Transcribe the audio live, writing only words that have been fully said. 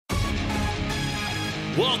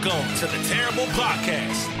Welcome to the Terrible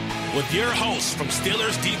Podcast with your hosts from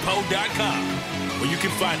SteelersDepot.com, where you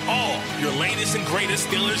can find all your latest and greatest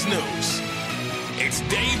Steelers news. It's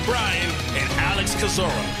Dave Bryan and Alex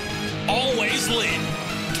Kozora, always lit,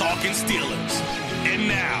 talking Steelers. And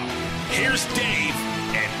now, here's Dave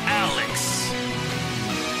and Alex.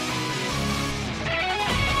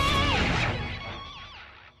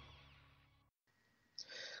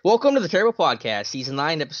 Welcome to the Terrible Podcast, Season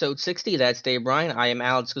 9, Episode 60. That's Dave Bryan. I am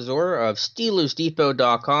Alex Kozora of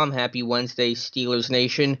SteelersDepot.com. Happy Wednesday, Steelers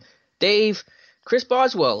Nation. Dave, Chris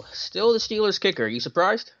Boswell, still the Steelers kicker. Are you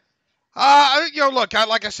surprised? Look,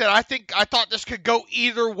 like I said, I thought this could go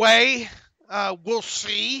either way. We'll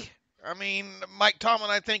see. I mean, Mike Tomlin,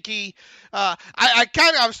 I think I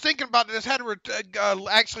was thinking about this. Had to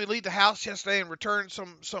actually leave the house yesterday and return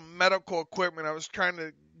some medical equipment. I was trying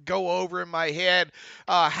to go over in my head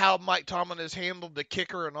how Mike Tomlin has handled the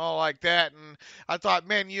kicker and all like that, and I thought,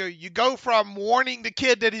 man, you go from warning the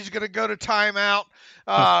kid that he's going to go to timeout,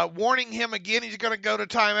 warning him again he's going to go to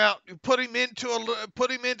timeout, put him into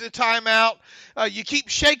timeout. You keep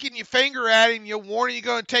shaking your finger at him, you warn him you're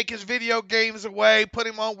going to take his video games away, put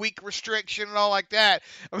him on week restriction and all like that.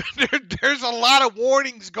 I mean, there's a lot of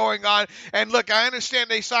warnings going on, and look, I understand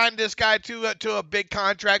they signed this guy to a big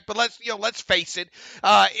contract, but let's face it.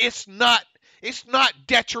 It's not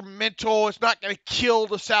detrimental. It's not going to kill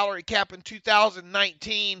the salary cap in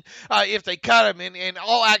 2019 if they cut him. In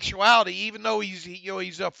all actuality, even though he's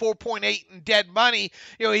 4.8 in dead money,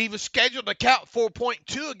 he was scheduled to count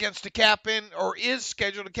 4.2 against the cap is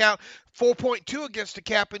scheduled to count 4.2 against the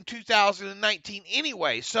cap in 2019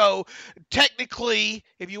 anyway. So technically,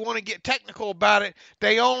 if you want to get technical about it,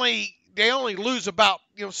 they only lose about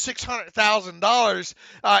 $600,000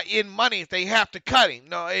 in money if they have to cut him.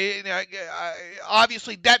 No,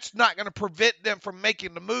 obviously that's not going to prevent them from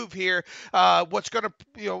making the move here. What's going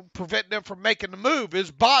to prevent them from making the move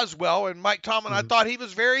is Boswell, and Mike Tomlin. I thought he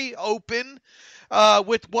was very open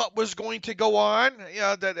with what was going to go on,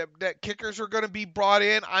 that kickers are going to be brought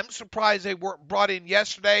in. I'm surprised they weren't brought in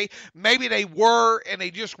yesterday. Maybe they were, and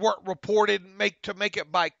they just weren't reported to make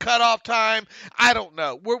it by cutoff time. I don't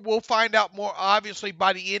know. We'll find out more, obviously,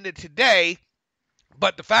 by the end of today.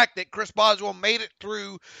 But the fact that Chris Boswell made it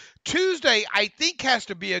through Tuesday, I think, has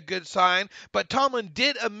to be a good sign. But Tomlin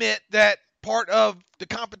did admit that part of the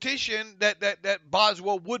competition that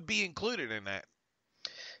Boswell would be included in that.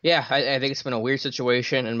 Yeah, I think it's been a weird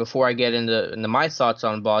situation, and before I get into my thoughts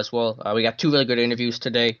on Boswell, we got two really good interviews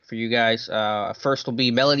today for you guys. First will be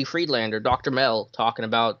Melanie Friedlander, Dr. Mel, talking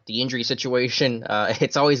about the injury situation.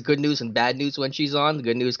 It's always good news and bad news when she's on. The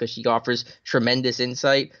good news because she offers tremendous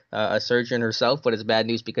insight, a surgeon herself, but it's bad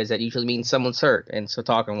news because that usually means someone's hurt. And so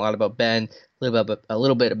talking a lot about Ben, a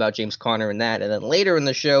little bit about James Conner and that. And then later in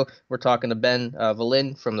the show, we're talking to Ben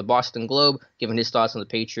Valin from the Boston Globe, giving his thoughts on the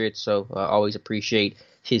Patriots. So always appreciate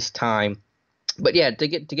his time. But yeah, to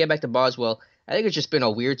get back to Boswell, I think it's just been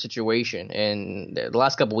a weird situation, and the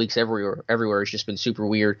last couple of weeks everywhere it's just been super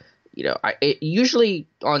weird. Usually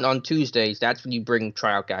on Tuesdays, that's when you bring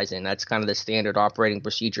tryout guys in. That's kind of the standard operating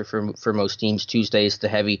procedure for most teams. Tuesday is the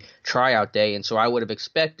heavy tryout day, and so I would have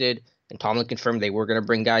expected, and Tomlin confirmed they were going to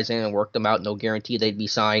bring guys in and work them out. No guarantee they'd be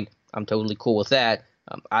signed. I'm totally cool with that.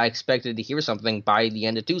 I expected to hear something by the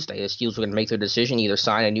end of Tuesday. The Steelers were going to make their decision, either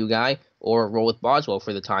sign a new guy or roll with Boswell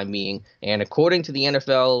for the time being. And according to the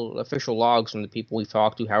NFL official logs from the people we've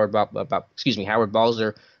talked to, Howard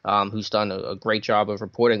Balzer, who's done a great job of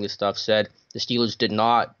reporting this stuff, said the Steelers did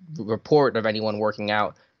not report of anyone working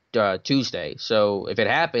out Tuesday. So if it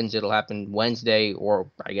happens, it'll happen Wednesday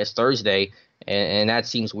or I guess Thursday. And that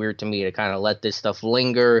seems weird to me, to kind of let this stuff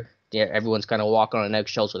linger. Yeah, everyone's kind of walking on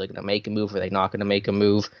eggshells. Are they going to make a move? Are they not going to make a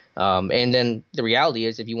move? And then the reality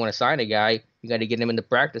is, if you want to sign a guy, you got to get him into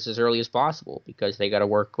practice as early as possible, because they got to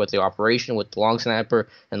work with the operation, with the long snapper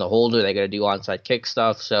and the holder. They got to do onside kick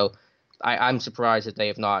stuff. So I'm surprised that they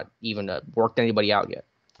have not even worked anybody out yet.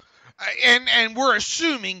 And we're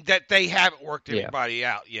assuming that they haven't worked anybody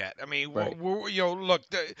out yet. I mean, right. Look,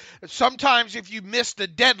 sometimes if you miss the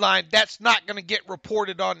deadline, that's not going to get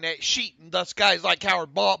reported on that sheet, and thus guys like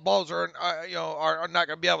Howard Balzer are not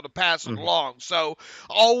going to be able to pass it along. So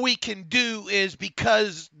all we can do is,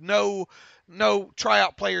 because no no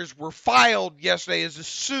tryout players were filed yesterday is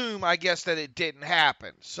assume, I guess, that it didn't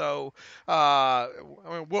happen. So I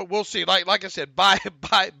mean, we'll see. Like I said, by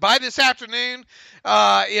this afternoon,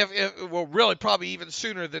 well, really probably even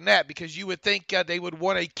sooner than that, because you would think they would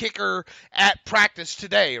want a kicker at practice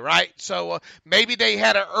today, right? So maybe they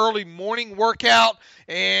had an early morning workout,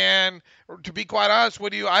 and to be quite honest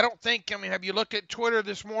with you, I don't think, I mean, have you looked at Twitter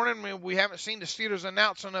this morning? I mean, we haven't seen the Steelers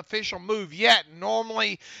announce an official move yet.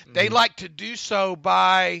 Normally, they like to do so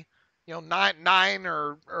by, 9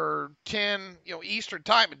 or 10, Eastern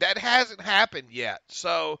time, but that hasn't happened yet.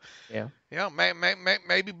 So,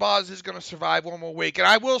 maybe Boz is going to survive one more week. And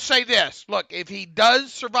I will say this, look, if he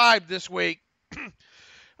does survive this week,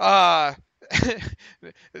 Steelers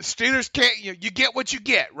can't, you get what you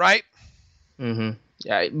get, right? Mm-hmm.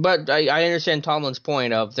 Yeah, but I understand Tomlin's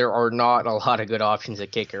point of there are not a lot of good options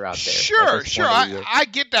at kicker out there. Sure. I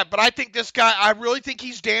get that, but I think this guy, I really think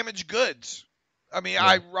he's damaged goods. I mean,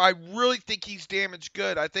 yeah. I really think he's damaged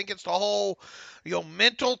good. I think it's the whole,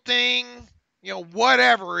 mental thing,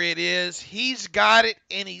 whatever it is, he's got it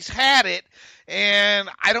and he's had it, and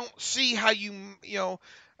I don't see how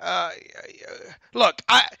look,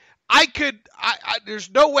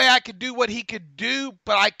 there's no way I could do what he could do,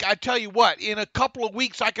 but I tell you what, in a couple of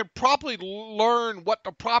weeks, I could probably learn what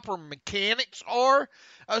the proper mechanics are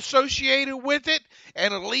associated with it,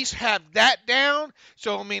 and at least have that down.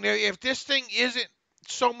 So, I mean, if this thing isn't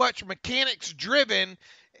so much mechanics driven,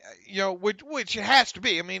 which it has to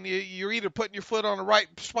be. I mean, you're either putting your foot on the right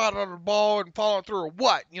spot on the ball and following through, or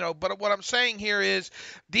what, but what I'm saying here is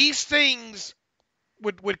these things,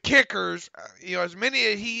 with kickers, as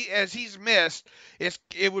many as he's missed,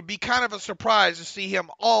 it would be kind of a surprise to see him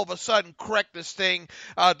all of a sudden correct this thing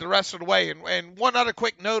the rest of the way. And one other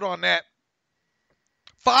quick note on that: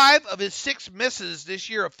 5 of his 6 misses this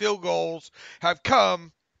year of field goals have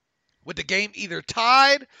come with the game either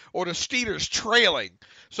tied or the Steelers trailing.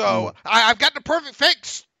 So I've got the perfect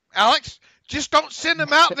fix, Alex. Just don't send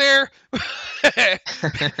them out there.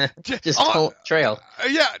 Just don't trail.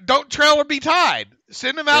 Yeah, don't trail or be tied.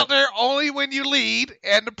 Send them out there only when you lead,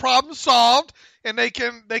 and the problem's solved, and they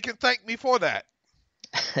can thank me for that.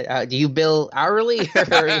 Do you bill hourly?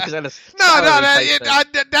 Or is that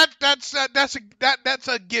that's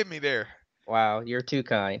a gimme there. Wow, you're too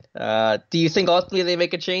kind. Do you think ultimately they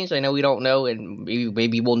make a change? I know we don't know, and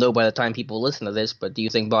maybe we'll know by the time people listen to this, but do you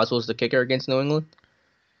think Boswell's the kicker against New England?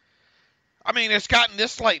 I mean, it's gotten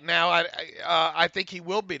this late now. I think he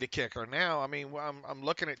will be the kicker now. I mean, I'm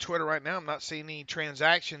looking at Twitter right now. I'm not seeing any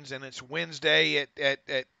transactions, and it's Wednesday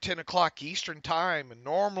at 10 o'clock Eastern time. And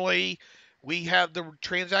normally we have the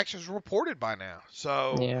transactions reported by now.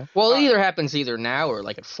 So yeah, well, it either happens either now or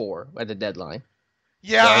like at 4 at the deadline.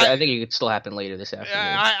 Yeah, so I think it could still happen later this afternoon.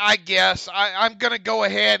 I guess I'm going to go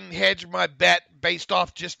ahead and hedge my bet based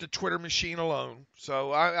off just the Twitter machine alone.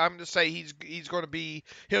 So I'm going to say he's going to be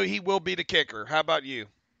he will be the kicker. How about you?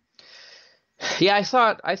 Yeah, I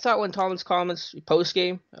thought when Tomlin's comments post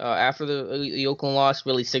game after the Oakland loss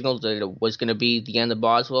really signaled that it was going to be the end of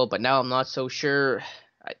Boswell, but now I'm not so sure.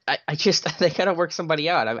 I just they gotta work somebody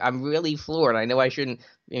out. I'm really floored. I know I shouldn't.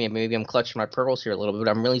 Maybe I'm clutching my pearls here a little bit,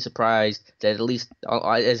 but I'm really surprised that at least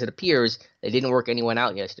as it appears they didn't work anyone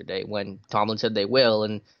out yesterday when Tomlin said they will,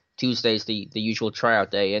 and Tuesday's the usual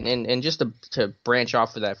tryout day. And just to branch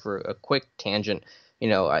off of that for a quick tangent,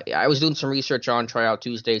 I was doing some research on tryout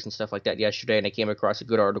Tuesdays and stuff like that yesterday, and I came across a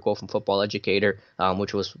good article from Football Educator,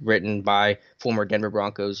 which was written by former Denver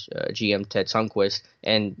Broncos GM Ted Sundquist.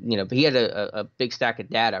 And, he had a big stack of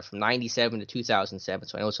data from 97 to 2007,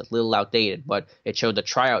 so I know it's a little outdated, but it showed the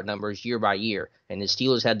tryout numbers year by year. And the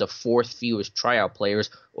Steelers had the 4th fewest tryout players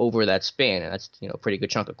over that span, and that's a pretty good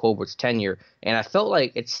chunk of Colbert's tenure. And I felt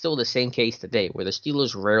like it's still the same case today, where the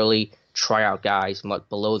Steelers rarely try out guys much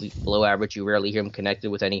below average. You rarely hear them connected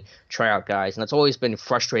with any tryout guys, and that's always been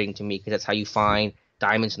frustrating to me because that's how you find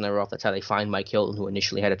diamonds in the rough. That's how they find Mike Hilton, who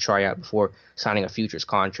initially had a tryout before signing a futures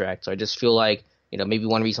contract. So I just feel like maybe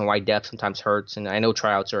one reason why depth sometimes hurts, and I know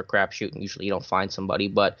tryouts are a crapshoot and usually you don't find somebody,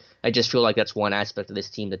 but I just feel like that's one aspect of this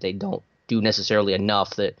team that they don't do necessarily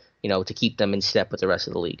enough that to keep them in step with the rest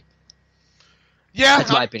of the league. Yeah,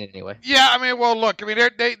 that's my opinion anyway. Yeah, I mean, well, look, I mean,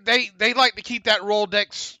 they like to keep that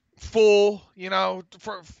Rolodex full,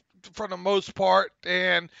 for the most part,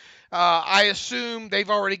 and I assume they've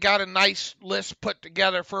already got a nice list put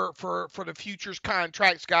together for the futures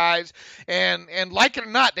contracts guys, and like it or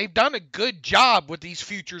not, they've done a good job with these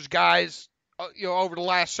futures guys, over the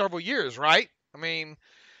last several years, right? I mean,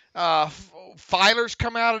 Filer's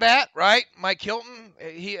come out of that, right? Mike Hilton,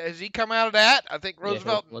 has he come out of that? I think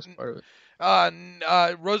Roosevelt. Yeah, most part of it.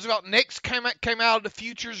 Roosevelt Nix came out of the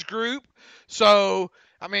futures group. So,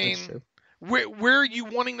 I mean, where are you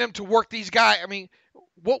wanting them to work these guys? I mean,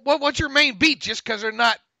 what's your main beat? Just because they're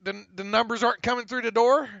not the numbers aren't coming through the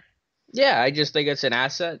door? Yeah, I just think it's an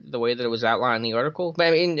asset, the way that it was outlined in the article. But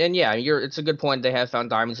I mean, and yeah, it's a good point. They have found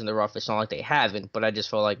diamonds in the rough. It's not like they haven't, but I just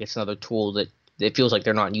feel like it's another tool that it feels like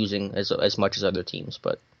they're not using as much as other teams.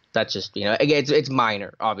 But that's just, again, it's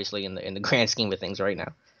minor, obviously, in the grand scheme of things right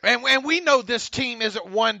now. And we know this team isn't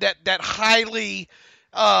one that highly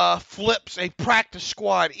flips a practice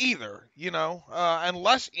squad either,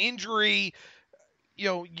 unless injury.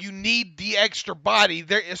 You need the extra body.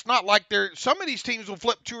 It's not like some of these teams will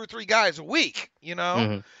flip 2 or 3 guys a week,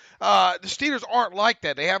 Mm-hmm. The Steelers aren't like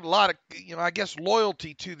that. They have a lot of, I guess,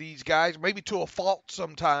 loyalty to these guys, maybe to a fault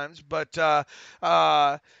sometimes. But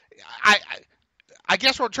I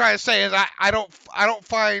guess what I'm trying to say is I don't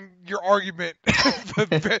find your argument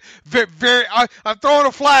very. I'm throwing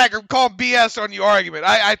a flag. I'm calling BS on your argument.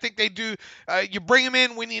 I think they do. You bring them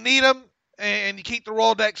in when you need them, and you keep the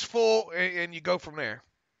Rolodex full, and you go from there.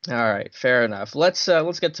 All right, fair enough. Let's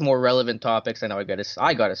get to more relevant topics. I know I got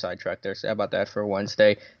a sidetrack there. So how about that for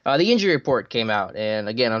Wednesday? The injury report came out, and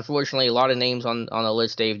again, unfortunately, a lot of names on the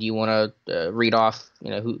list. Dave, do you want to read off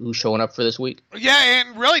who's showing up for this week? Yeah,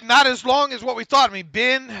 and really not as long as what we thought. I mean,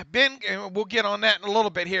 Ben, and we'll get on that in a little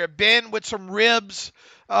bit here. Ben with some ribs.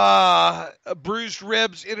 Bruised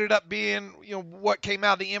ribs ended up being what came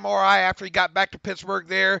out of the MRI after he got back to Pittsburgh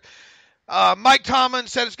there. Mike Tomlin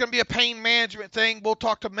said it's going to be a pain management thing. We'll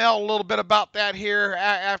talk to Mel a little bit about that here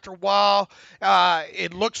after a while.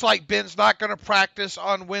 It looks like Ben's not going to practice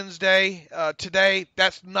on Wednesday today.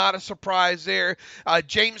 That's not a surprise there.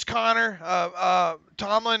 James Conner,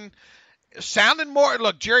 Tomlin sounding more.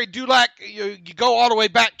 Look, Jerry Dulac, you go all the way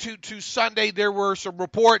back to Sunday. There were some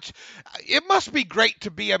reports. It must be great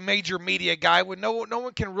to be a major media guy when no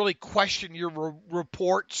one can really question your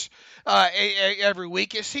reports every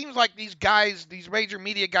week. It seems like these major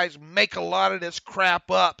media guys, make a lot of this crap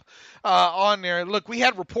up on there. Look, we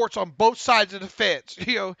had reports on both sides of the fence.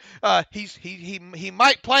 He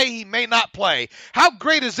might play, he may not play. How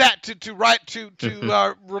great is that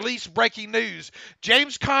to release breaking news?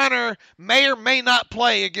 James Conner may or may not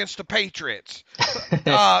play against the Patriots.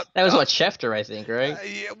 That was what, Schefter, I think, right?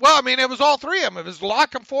 Well, I mean, it was all three of them. It was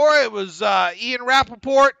Lockenfora, it was Ian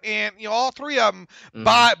Rappaport, and all three of them,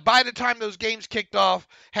 by the time those games kicked off,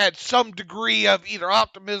 had some degree of either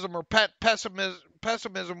optimism or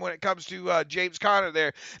pessimism when it comes to James Conner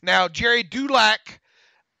there. Now, Jerry Dulac,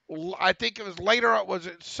 I think it was later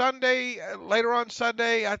on Sunday,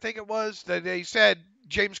 I think it was, that they said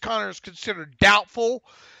James Conner is considered doubtful.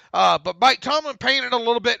 But Mike Tomlin painted a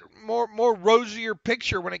little bit more rosier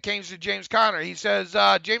picture when it came to James Conner. He says,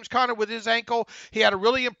 James Conner with his ankle, he had a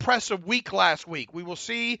really impressive week last week. We will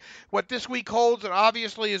see what this week holds, and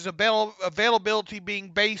obviously his availability being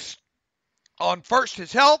based on first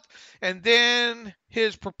his health and then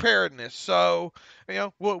his preparedness. So,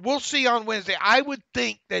 we'll see on Wednesday. I would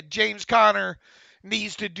think that James Conner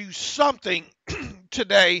needs to do something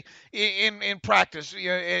today in practice,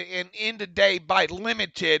 and in the day by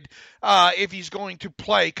limited, if he's going to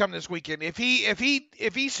play come this weekend. If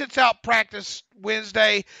he sits out practice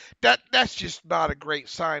Wednesday, that's just not a great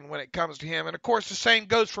sign when it comes to him. And of course, the same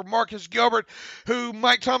goes for Marcus Gilbert, who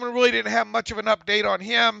Mike Tomlin really didn't have much of an update on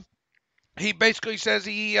him. He basically says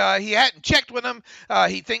he hadn't checked with him.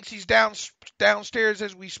 He thinks he's downstairs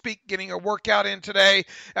as we speak, getting a workout in today.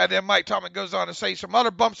 And then Mike Tomlin goes on to say some other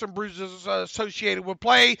bumps and bruises associated with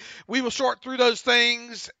play. We will sort through those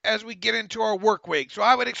things as we get into our work week. So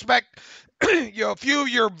I would expect a few of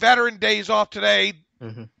your veteran days off today.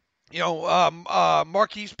 Mm-hmm.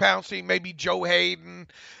 Marquise Pouncey, maybe Joe Hayden.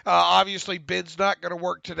 Obviously, Ben's not going to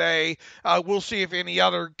work today. We'll see if any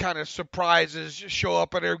other kind of surprises show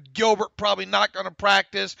up in there. Gilbert probably not going to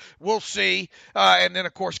practice. We'll see. And then,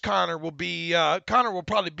 of course, Conner will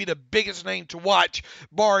probably be the biggest name to watch,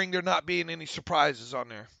 barring there not being any surprises on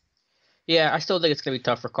there. Yeah, I still think it's going to be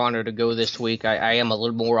tough for Conner to go this week. I am a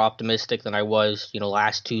little more optimistic than I was,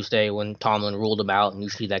 last Tuesday when Tomlin ruled him out, and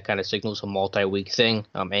usually that kind of signals a multi-week thing.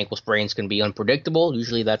 Ankle sprains can be unpredictable.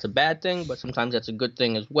 Usually that's a bad thing, but sometimes that's a good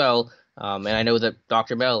thing as well. And I know that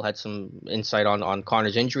Dr. Mel had some insight on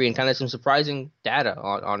Conner's injury and kind of some surprising data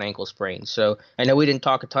on ankle sprains. So I know we didn't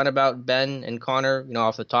talk a ton about Ben and Conner,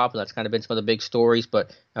 off the top, and that's kind of been some of the big stories,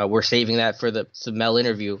 but we're saving that for the Mel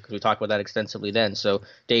interview because we talked about that extensively then. So,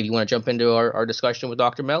 Dave, you want to jump into our discussion with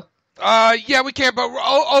Dr. Mel? Yeah, we can, but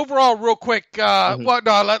overall, real quick,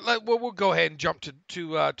 we'll go ahead and jump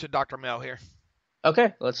to Dr. Mel here.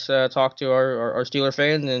 Okay, let's talk to our Steeler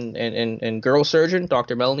fan and girl surgeon,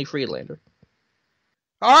 Dr. Melanie Friedlander.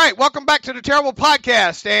 All right, welcome back to the Terrible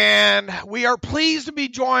Podcast, and we are pleased to be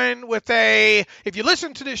joined with if you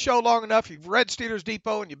listen to this show long enough, you've read Steelers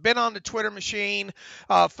Depot, and you've been on the Twitter machine,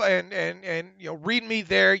 and read me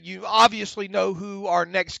there, you obviously know who our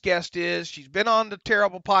next guest is. She's been on the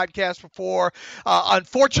Terrible Podcast before.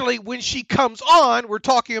 Unfortunately, when she comes on, we're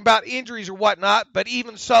talking about injuries or whatnot, but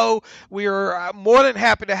even so, we are more than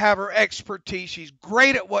happy to have her expertise. She's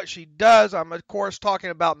great at what she does. I'm, of course,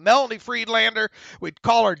 talking about Melanie Friedlander. We'd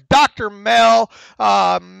call her Dr. Mel.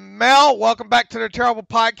 Mel, welcome back to the Terrible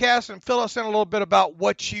Podcast, and fill us in a little bit about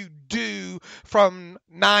what you do from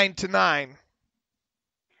 9 to 9.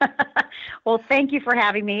 Well, thank you for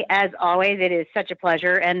having me. As always, it is such a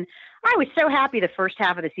pleasure. And I was so happy the first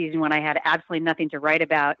half of the season when I had absolutely nothing to write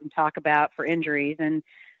about and talk about for injuries. And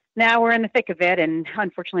now we're in the thick of it, and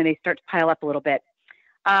unfortunately they start to pile up a little bit.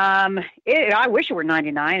 I wish it were 9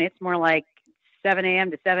 to 9. It's more like 7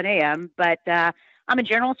 a.m. to 7 a.m., but I'm a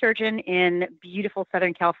general surgeon in beautiful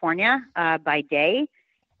Southern California by day,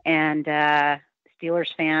 and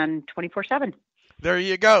Steelers fan 24/7. There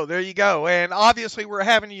you go. There you go. And obviously we're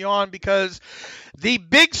having you on because the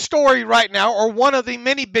big story right now, or one of the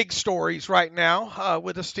many big stories right now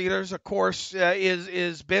with the Steelers, of course,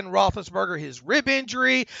 is Ben Roethlisberger, his rib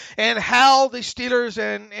injury, and how the Steelers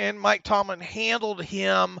and Mike Tomlin handled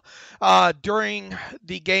him during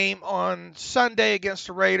the game on Sunday against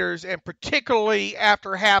the Raiders, and particularly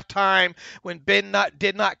after halftime when Ben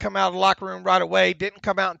did not come out of the locker room right away, didn't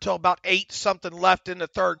come out until about 8-something left in the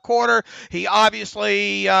third quarter. He obviously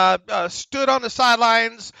stood on the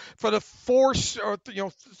sidelines for the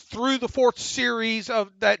through the fourth series of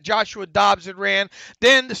that Joshua Dobbs had ran.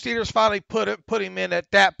 Then the Steelers finally put him in at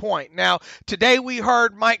that point. Now, today we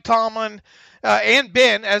heard Mike Tomlin and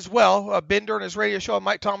Ben as well, Ben during his radio show and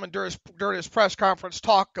Mike Tomlin during his press conference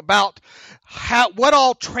talk about what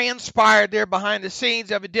all transpired there behind the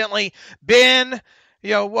scenes. Evidently, Ben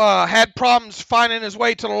had problems finding his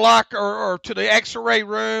way to the locker or to the X-ray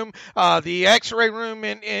room. The X-ray room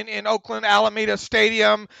in Oakland Alameda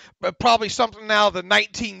Stadium, probably something now of the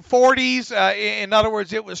 1940s. In other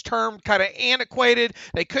words, it was termed kind of antiquated.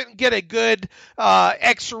 They couldn't get a good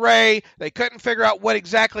X-ray. They couldn't figure out what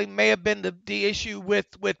exactly may have been the issue with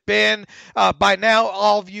Ben. By now,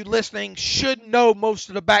 all of you listening should know most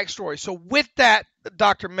of the backstory. So with that,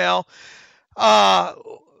 Dr. Mel,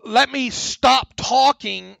 let me stop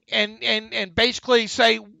talking and basically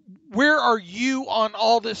say, where are you on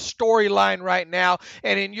all this storyline right now?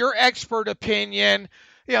 And in your expert opinion,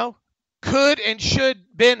 could and should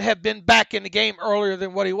Ben have been back in the game earlier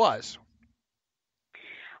than what he was?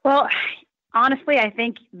 Well, honestly, I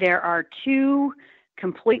think there are two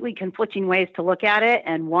completely conflicting ways to look at it.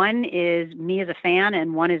 And one is me as a fan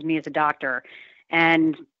and one is me as a doctor.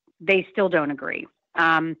 And they still don't agree.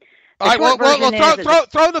 All right, well,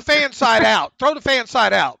 throw the fan side out. Throw the fan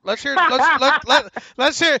side out. Let's hear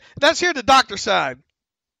the doctor side.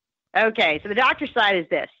 Okay, so the doctor side is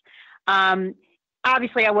this.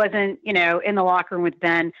 Obviously, I wasn't, in the locker room with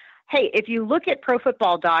Ben. Hey, if you look at Pro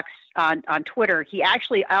Football Docs on Twitter, he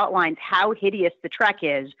actually outlines how hideous the trek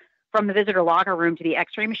is from the visitor locker room to the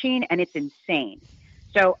X-ray machine, and it's insane.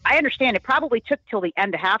 So I understand it probably took till the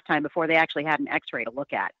end of halftime before they actually had an X-ray to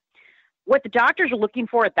look at. What the doctors are looking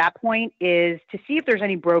for at that point is to see if there's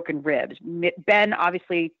any broken ribs. Ben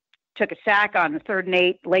obviously took a sack on the 3rd and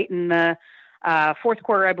 8 late in the fourth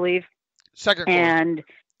quarter, I believe. Second quarter. And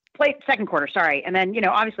played second quarter, sorry. And then,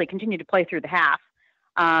 obviously continued to play through the half.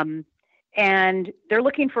 And they're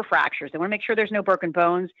looking for fractures. They want to make sure there's no broken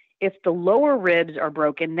bones. If the lower ribs are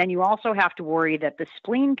broken, then you also have to worry that the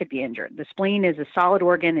spleen could be injured. The spleen is a solid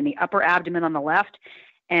organ in the upper abdomen on the left.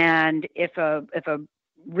 And if a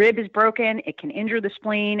rib is broken, it can injure the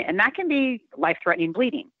spleen, and that can be life-threatening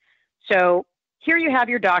bleeding. So here you have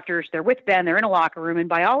your doctors. They're with Ben. They're in a locker room, and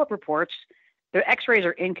by all reports, the X-rays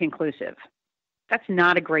are inconclusive. That's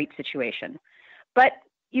not a great situation. But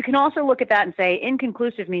you can also look at that and say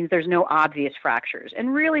inconclusive means there's no obvious fractures.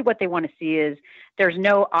 And really what they want to see is there's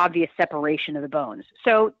no obvious separation of the bones.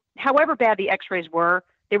 So however bad the X-rays were,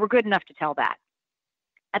 they were good enough to tell that.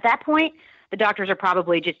 At that point, the doctors are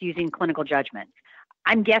probably just using clinical judgment.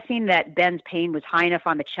 I'm guessing that Ben's pain was high enough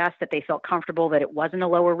on the chest that they felt comfortable that it wasn't a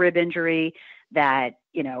lower rib injury, that,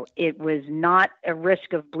 it was not a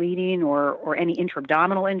risk of bleeding or any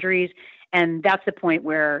intra-abdominal injuries. And that's the point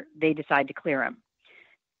where they decide to clear him.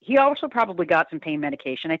 He also probably got some pain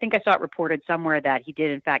medication. I think I saw it reported somewhere that he did,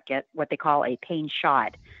 in fact, get what they call a pain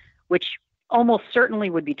shot, which almost certainly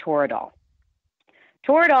would be Toradol.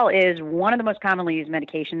 Toradol is one of the most commonly used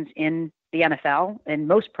medications in the NFL and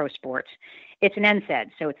most pro sports. It's an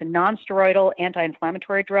NSAID, so it's a non-steroidal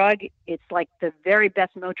anti-inflammatory drug. It's like the very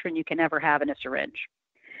best Motrin you can ever have in a syringe.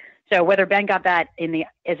 So whether Ben got that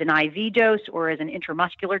as an IV dose or as an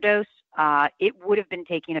intramuscular dose, it would have been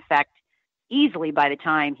taking effect easily by the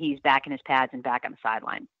time he's back in his pads and back on the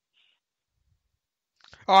sideline.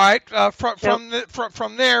 All right.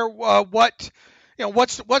 From there, what's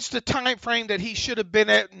the time frame that he should have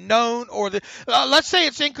been known, or let's say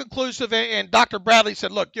it's inconclusive, and Dr. Bradley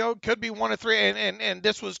said, look, it could be one of three, and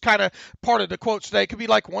this was kind of part of the quotes today. It could be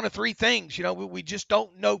like one of three things. We just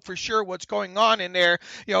don't know for sure what's going on in there.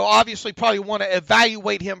 Obviously probably want to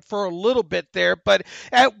evaluate him for a little bit there, but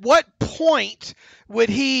at what point would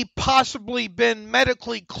he possibly been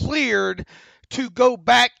medically cleared to go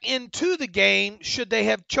back into the game should they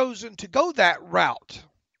have chosen to go that route?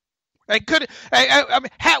 And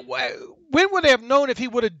when would they have known if he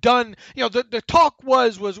would have done, the talk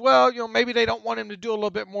was, well, maybe they don't want him to do a little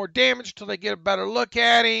bit more damage till they get a better look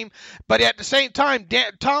at him. But at the same time,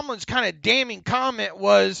 Tomlin's kind of damning comment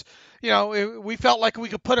was, we felt like we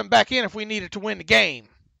could put him back in if we needed to win the game.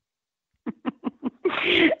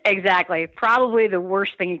 Exactly. Probably the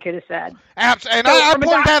worst thing he could have said. Absolutely. And I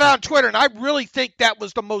pointed that out on Twitter, and I really think that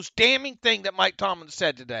was the most damning thing that Mike Tomlin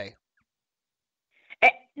said today.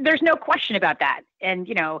 There's no question about that. And,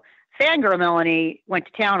 fangirl Melanie went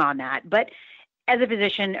to town on that. But as a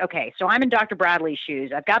physician, okay, so I'm in Dr. Bradley's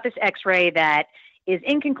shoes. I've got this x-ray that is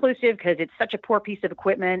inconclusive because it's such a poor piece of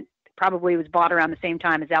equipment. Probably was bought around the same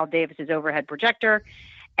time as Al Davis's overhead projector.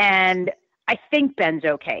 And I think Ben's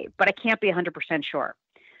okay, but I can't be 100% sure.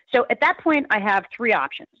 So at that point, I have three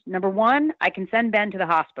options. Number one, I can send Ben to the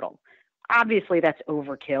hospital. Obviously, that's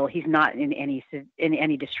overkill. He's not in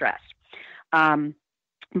any distress.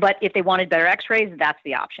 But if they wanted better x-rays, that's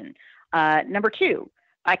the option. Number two,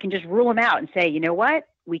 I can just rule him out and say, you know what?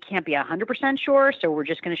 We can't be 100% sure, so we're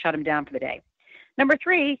just going to shut him down for the day. Number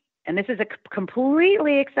three, and this is a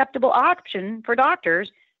completely acceptable option for doctors,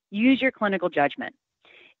 use your clinical judgment.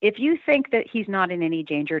 If you think that he's not in any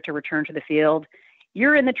danger to return to the field,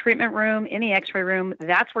 you're in the treatment room, in the x-ray room,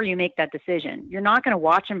 that's where you make that decision. You're not going to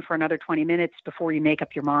watch him for another 20 minutes before you make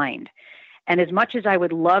up your mind. And as much as I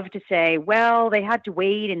would love to say, well, they had to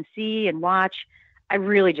wait and see and watch, I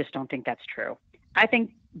really just don't think that's true. I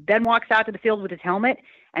think Ben walks out to the field with his helmet,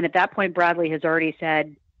 and at that point, Bradley has already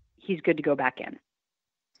said he's good to go back in.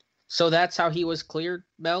 So that's how he was cleared,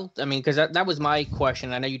 Mel? I mean, because that was my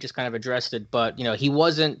question. I know you just kind of addressed it, but, he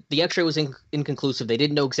wasn't – the x-ray was inconclusive. They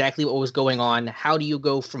didn't know exactly what was going on. How do you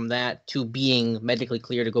go from that to being medically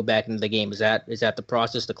clear to go back into the game? Is that the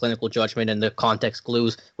process, the clinical judgment, and the context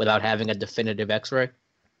clues without having a definitive x-ray?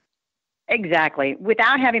 Exactly.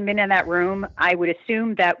 Without having been in that room, I would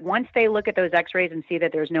assume that once they look at those x-rays and see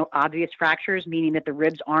that there's no obvious fractures, meaning that the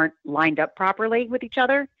ribs aren't lined up properly with each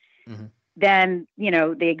other, mm-hmm. Then,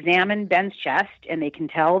 they examine Ben's chest and they can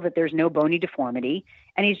tell that there's no bony deformity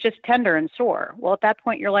and he's just tender and sore. Well, at that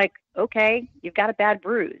point, you're like, okay, you've got a bad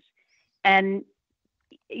bruise. And,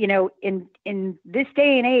 in this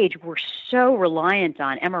day and age, we're so reliant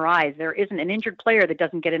on MRIs. There isn't an injured player that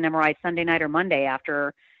doesn't get an MRI Sunday night or Monday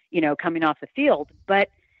after, coming off the field. But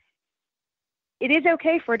it is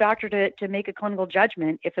okay for a doctor to make a clinical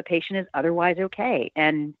judgment if a patient is otherwise okay.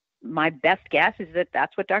 And my best guess is that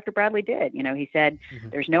that's what Dr. Bradley did. He said, mm-hmm.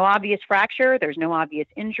 There's no obvious fracture. There's no obvious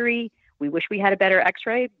injury. We wish we had a better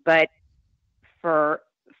x-ray, but for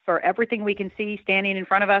everything we can see standing in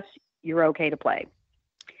front of us, you're okay to play.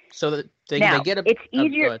 So they get a... It's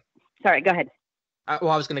easier... Sorry, go ahead. I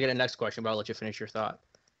was going to get a next question, but I'll let you finish your thought.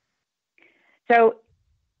 So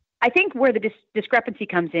I think where the discrepancy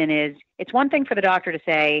comes in is it's one thing for the doctor to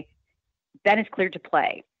say, Ben is cleared to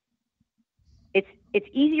play. It's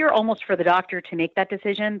easier almost for the doctor to make that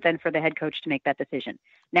decision than for the head coach to make that decision.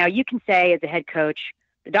 Now, you can say as a head coach,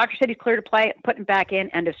 the doctor said he's clear to play, put him back in,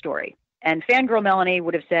 end of story. And fangirl Melanie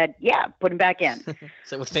would have said, yeah, put him back in.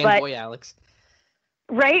 So with fanboy Alex.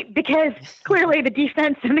 Right? Because clearly the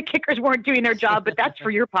defense and the kickers weren't doing their job, but that's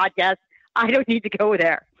for your podcast. I don't need to go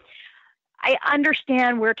there. I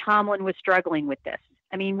understand where Tomlin was struggling with this.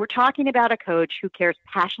 I mean, we're talking about a coach who cares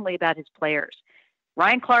passionately about his players.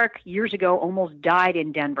 Ryan Clark years ago almost died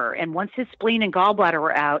in Denver, and once his spleen and gallbladder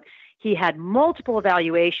were out, he had multiple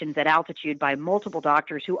evaluations at altitude by multiple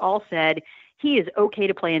doctors who all said he is okay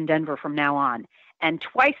to play in Denver from now on. And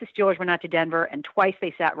twice the Steelers went out to Denver, and twice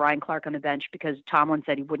they sat Ryan Clark on the bench because Tomlin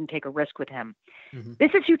said he wouldn't take a risk with him. Mm-hmm.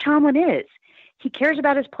 This is who Tomlin is. He cares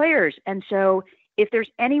about his players, and so if there's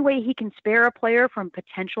any way he can spare a player from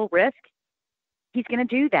potential risk, he's going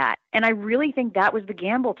to do that. And I really think that was the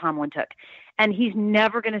gamble Tomlin took. And he's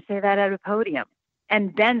never going to say that at a podium.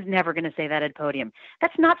 And Ben's never going to say that at podium.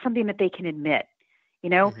 That's not something that they can admit.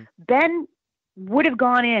 Ben would have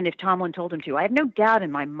gone in if Tomlin told him to. I have no doubt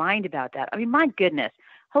in my mind about that. I mean, my goodness.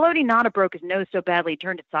 Haloti Ngata broke his nose so badly he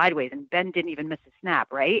turned it sideways, and Ben didn't even miss a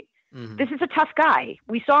snap, right? Mm-hmm. This is a tough guy.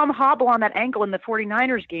 We saw him hobble on that ankle in the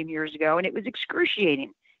 49ers game years ago, and it was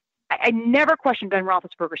excruciating. I never questioned Ben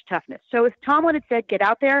Roethlisberger's toughness. So if Tomlin had said, get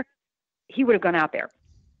out there, he would have gone out there.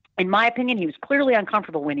 In my opinion, he was clearly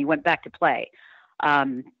uncomfortable when he went back to play.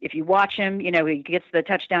 If you watch him, he gets the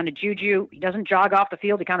touchdown to Juju. He doesn't jog off the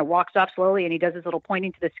field. He kind of walks up slowly, and he does his little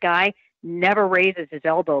pointing to the sky, never raises his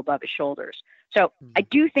elbow above his shoulders. So I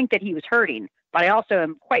do think that he was hurting, but I also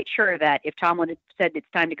am quite sure that if Tomlin had said it's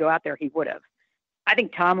time to go out there, he would have. I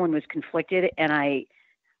think Tomlin was conflicted, and I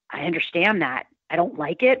understand that. I don't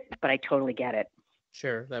like it, but I totally get it.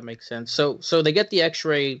 Sure, that makes sense. So they get the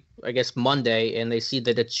X-ray, I guess, Monday, and they see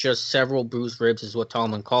that it's just several bruised ribs, is what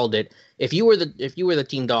Tomlin called it. If you were the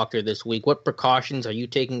team doctor this week, what precautions are you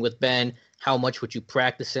taking with Ben? How much would you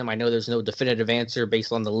practice him? I know there's no definitive answer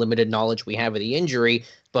based on the limited knowledge we have of the injury,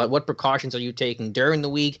 but what precautions are you taking during the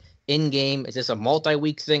week, in game? Is this a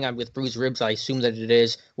multi-week thing? I'm with bruised ribs. I assume that it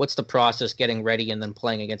is. What's the process getting ready and then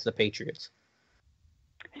playing against the Patriots?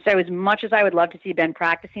 So as much as I would love to see Ben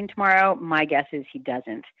practicing tomorrow, my guess is he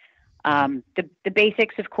doesn't. The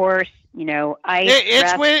basics, of course,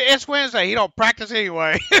 it's Wednesday. He don't practice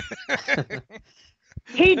anyway.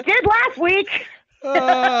 He did last week.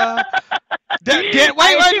 Wait,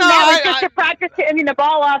 just to practice hitting the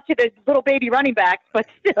ball off to the little baby running backs, but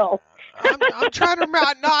still. I'm trying to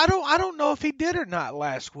remember. No, I don't know if he did or not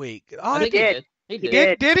last week. Oh, he did. He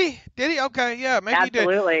did. Did he? Did he? Okay, yeah, maybe he did.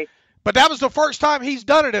 Absolutely. But that was the first time he's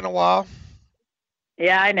done it in a while.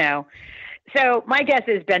 Yeah, I know. So my guess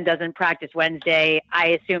is Ben doesn't practice Wednesday.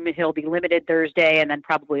 I assume he'll be limited Thursday and then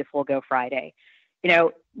probably a full go Friday.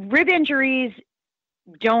 Rib injuries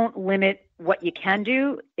don't limit what you can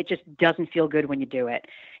do. It just doesn't feel good when you do it.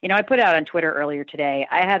 I put out on Twitter earlier today,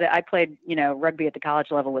 I played, rugby at the college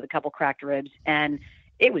level with a couple cracked ribs, and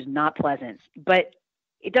it was not pleasant. But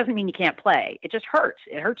it doesn't mean you can't play. It just hurts.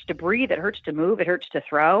 It hurts to breathe. It hurts to move. It hurts to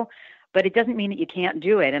throw. But it doesn't mean that you can't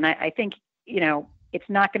do it. And I think, it's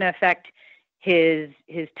not going to affect his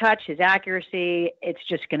touch, his accuracy. It's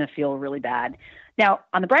just going to feel really bad. Now,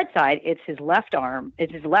 on the bright side, it's his left arm.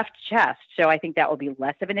 It's his left chest. So I think that will be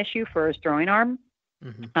less of an issue for his throwing arm.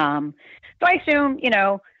 Mm-hmm. So I assume,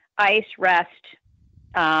 ice, rest,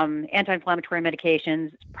 anti-inflammatory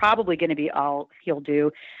medications, probably going to be all he'll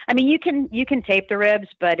do. I mean, you can tape the ribs,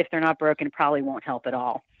 but if they're not broken, it probably won't help at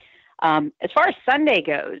all. As far as Sunday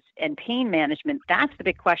goes and pain management, that's the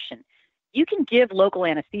big question. You can give local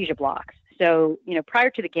anesthesia blocks. So, prior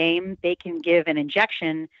to the game, they can give an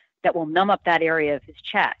injection that will numb up that area of his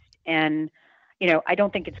chest. And, I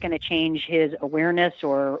don't think it's going to change his awareness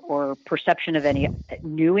or perception of any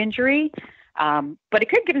new injury. But it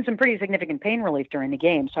could give him some pretty significant pain relief during the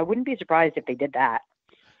game. So I wouldn't be surprised if they did that.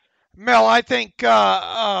 Mel, I think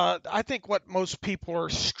what most people are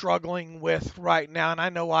struggling with right now, and I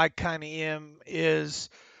know I kind of am, is,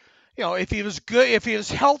 if he was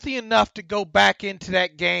healthy enough to go back into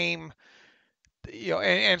that game,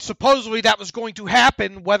 and supposedly that was going to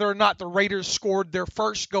happen whether or not the Raiders scored their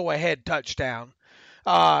first go-ahead touchdown.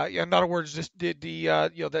 In other words,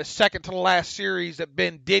 the second to the last series that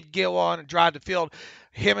Ben did go on and drive the field,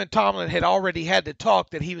 him and Tomlin had already had the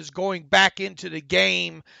talk that he was going back into the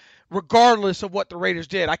game regardless of what the Raiders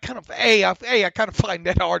did. I kind of find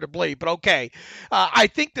that hard to believe, but okay. I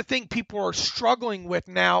think the thing people are struggling with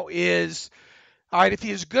now is, all right, if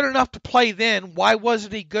he was good enough to play then, why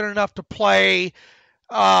wasn't he good enough to play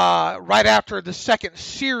right after the second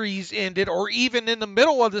series ended, or even in the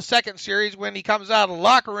middle of the second series when he comes out of the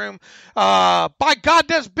locker room? By God,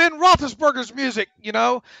 that's Ben Roethlisberger's music,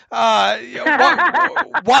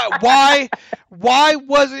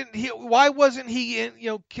 Why wasn't he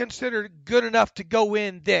considered good enough to go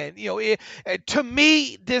in then? To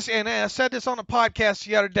me, this, and I said this on a podcast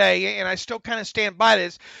the other day, and I still kind of stand by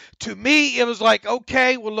this. To me, it was like,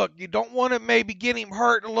 okay, well, look, you don't want to maybe get him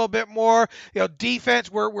hurt a little bit more. Defense,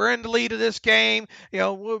 we're in the lead of this game.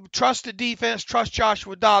 We'll trust the defense, trust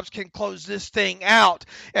Joshua Dobbs can close this thing out.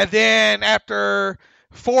 And then after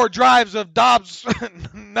 4 drives of Dobbs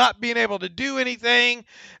not being able to do anything,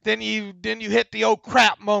 then you hit the oh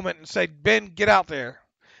crap moment and say, Ben, get out there.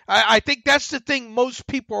 I think that's the thing most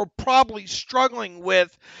people are probably struggling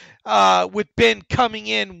with Ben coming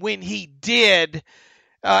in when he did,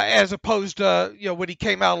 as opposed to when he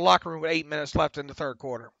came out of the locker room with 8 minutes left in the third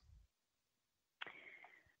quarter.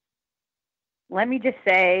 Let me just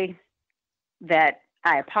say that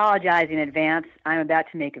I apologize in advance. I'm about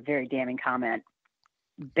to make a very damning comment.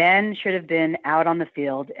 Ben should have been out on the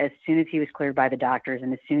field as soon as he was cleared by the doctors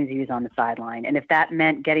and as soon as he was on the sideline. And if that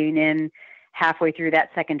meant getting in halfway through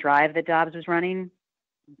that second drive that Dobbs was running,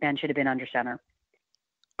 Ben should have been under center.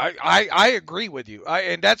 I agree with you.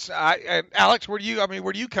 And Alex, where do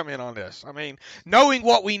you come in on this? I mean, knowing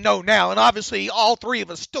what we know now, and obviously all three of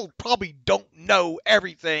us still probably don't know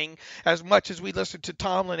everything as much as we listened to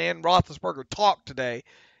Tomlin and Roethlisberger talk today.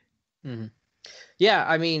 Mm-hmm. Yeah,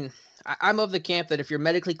 I mean, I'm of the camp that if you're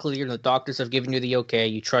medically clear and the doctors have given you the okay,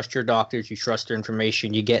 you trust your doctors, you trust their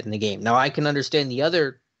information, you get in the game. Now, I can understand the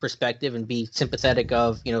other perspective and be sympathetic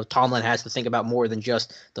of, Tomlin has to think about more than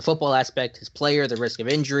just the football aspect, his player, the risk of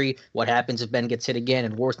injury, what happens if Ben gets hit again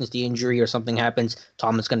and worsens the injury or something happens,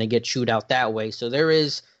 Tomlin's going to get chewed out that way. So there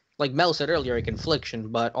is, like Mel said earlier, a confliction,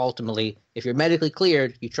 but ultimately, if you're medically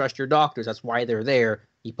cleared, you trust your doctors, that's why they're there,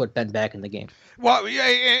 you put Ben back in the game. Well, yeah,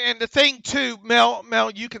 and the thing too,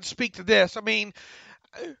 Mel, you can speak to this. I mean,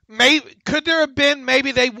 could there have been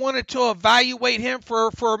maybe they wanted to evaluate him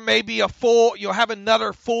for maybe a full, have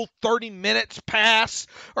another full 30 minutes pass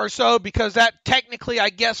or so, because that technically, I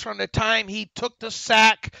guess, from the time he took the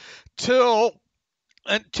sack until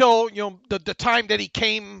the time that he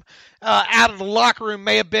came out of the locker room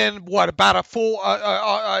may have been about a full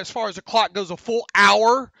as far as the clock goes, a full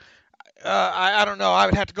hour. I don't know. I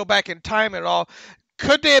would have to go back and time it all.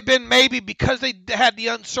 Could they have been maybe because they had the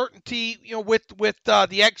uncertainty, with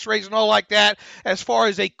the X-rays and all like that, as far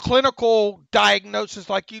as a clinical diagnosis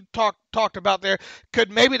like you talked about there? Could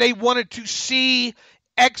maybe they wanted to see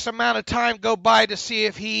X amount of time go by to see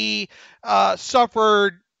if he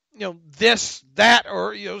suffered, this, that,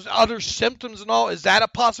 or other symptoms and all? Is that a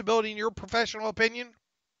possibility in your professional opinion?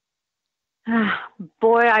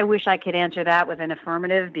 Boy, I wish I could answer that with an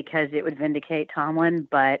affirmative because it would vindicate Tomlin,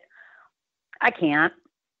 but I can't.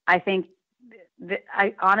 I think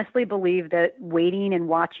I honestly believe that waiting and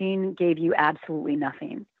watching gave you absolutely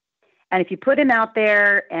nothing. And if you put him out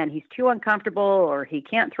there and he's too uncomfortable or he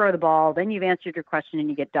can't throw the ball, then you've answered your question and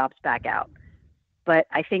you get Dobbs back out. But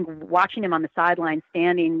I think watching him on the sideline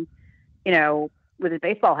standing, with his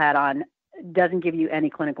baseball hat on doesn't give you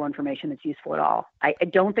any clinical information that's useful at all. I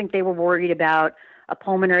don't think they were worried about a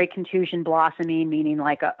pulmonary contusion blossoming, meaning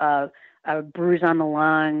like a bruise on the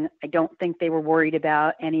lung. I don't think they were worried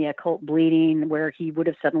about any occult bleeding where he would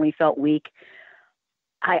have suddenly felt weak.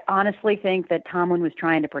 I honestly think that Tomlin was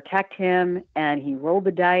trying to protect him and he rolled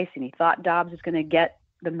the dice and he thought Dobbs was going to get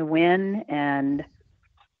them the win and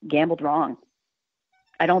gambled wrong.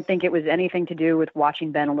 I don't think it was anything to do with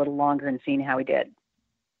watching Ben a little longer and seeing how he did.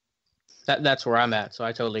 That's where I'm at, so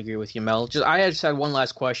I totally agree with you, Mel. I just had one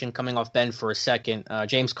last question coming off Ben for a second.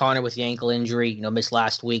 James Conner with the ankle injury, missed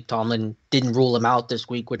last week. Tomlin didn't rule him out this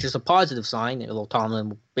week, which is a positive sign, although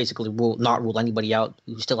Tomlin basically not rule anybody out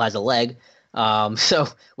who still has a leg. So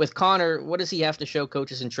with Conner, what does he have to show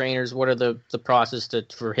coaches and trainers? What are the process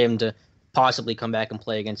for him to possibly come back and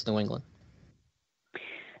play against New England?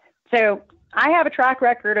 So I have a track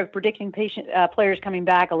record of predicting players coming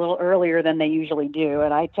back a little earlier than they usually do,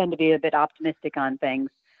 and I tend to be a bit optimistic on things.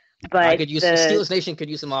 But Steelers Nation could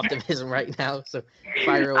use some optimism right now, so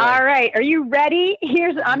fire away. All right, are you ready?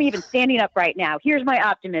 I'm even standing up right now. Here's my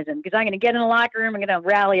optimism, because I'm going to get in the locker room. I'm going to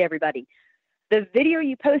rally everybody. The video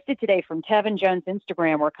you posted today from Tevin Jones'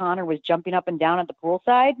 Instagram where Conner was jumping up and down at the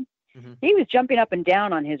poolside, He was jumping up and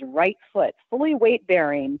down on his right foot, fully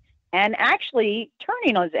weight-bearing, and actually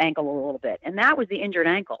turning on his ankle a little bit. And that was the injured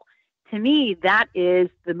ankle. To me, that is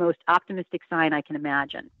the most optimistic sign I can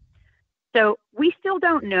imagine. So we still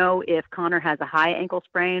don't know if Conner has a high ankle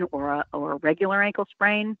sprain or a regular ankle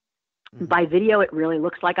sprain. Mm-hmm. By video, it really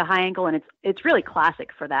looks like a high ankle, and it's really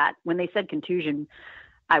classic for that. When they said contusion,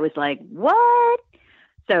 I was like, what?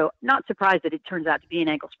 So not surprised that it turns out to be an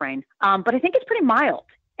ankle sprain. But I think it's pretty mild.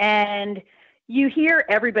 And you hear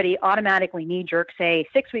everybody automatically knee-jerk say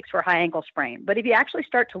 6 weeks for a high ankle sprain. But if you actually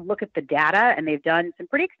start to look at the data, and they've done some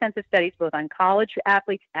pretty extensive studies both on college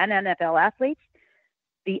athletes and NFL athletes,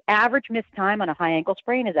 the average missed time on a high ankle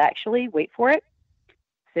sprain is actually, wait for it,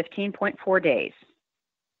 15.4 days.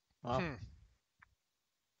 Wow.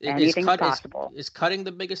 Anything's possible. Is cutting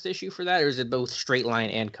the biggest issue for that, or is it both straight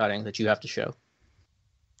line and cutting that you have to show?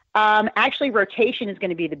 Actually, rotation is going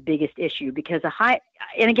to be the biggest issue because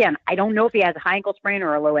and again, I don't know if he has a high ankle sprain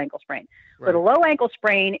or a low ankle sprain. Right. But a low ankle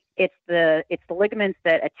sprain, it's the ligaments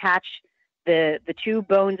that attach the two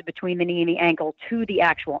bones between the knee and the ankle to the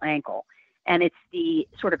actual ankle. And it's the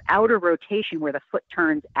sort of outer rotation where the foot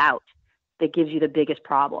turns out that gives you the biggest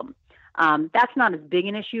problem. That's not as big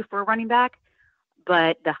an issue for a running back,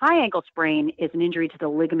 but the high ankle sprain is an injury to the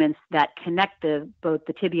ligaments that connect both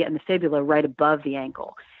the tibia and the fibula right above the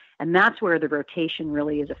ankle. And that's where the rotation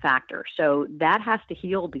really is a factor. So that has to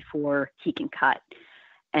heal before he can cut.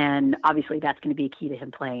 And obviously that's going to be a key to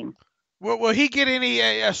him playing. Will he get any?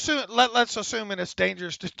 Let's assume, and it's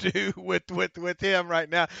dangerous to do with him right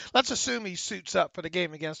now. Let's assume he suits up for the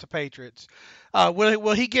game against the Patriots.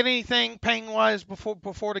 Will he get anything pain wise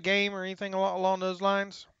before the game or anything along those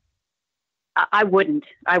lines? I wouldn't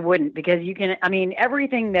because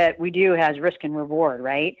everything that we do has risk and reward,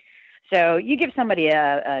 right? So you give somebody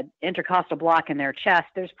a intercostal block in their chest,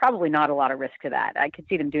 there's probably not a lot of risk to that. I could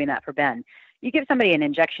see them doing that for Ben. You give somebody an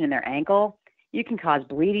injection in their ankle, you can cause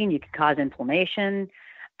bleeding, you can cause inflammation.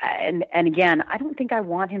 And again, I don't think I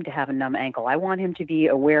want him to have a numb ankle. I want him to be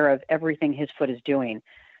aware of everything his foot is doing.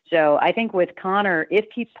 So I think with Connor, if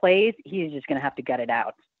he plays, he's just going to have to gut it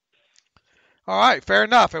out. All right, fair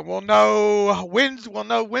enough. And we'll know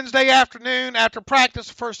Wednesday afternoon after practice.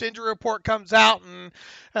 The first injury report comes out, and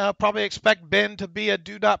probably expect Ben to be a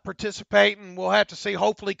do not participate. And we'll have to see.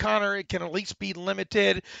 Hopefully, Connor can at least be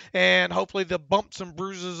limited, and hopefully the bumps and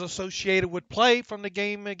bruises associated with play from the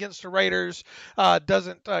game against the Raiders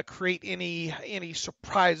doesn't create any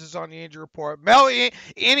surprises on the injury report. Mel,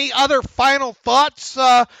 any other final thoughts?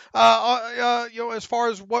 As far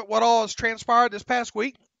as what all has transpired this past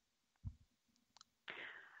week.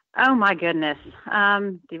 Oh, my goodness.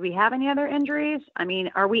 Did we have any other injuries? I mean,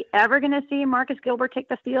 are we ever going to see Marcus Gilbert take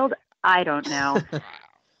the field? I don't know.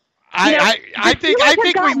 I think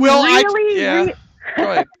we will. Go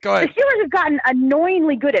ahead. The Steelers have gotten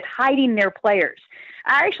annoyingly good at hiding their players.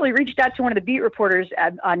 I actually reached out to one of the beat reporters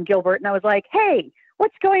on Gilbert, and I was like, hey,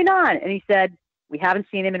 what's going on? And he said, we haven't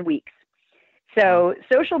seen him in weeks. So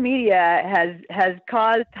social media has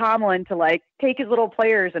caused Tomlin to, take his little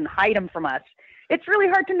players and hide them from us. It's really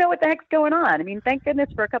hard to know what the heck's going on. I mean, thank goodness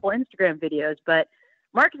for a couple Instagram videos, but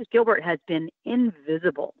Marcus Gilbert has been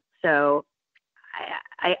invisible. So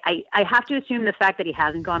I have to assume the fact that he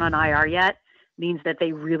hasn't gone on IR yet means that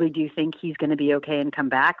they really do think he's going to be okay and come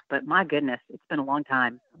back. But my goodness, it's been a long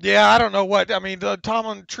time. Yeah, I don't know what. I mean,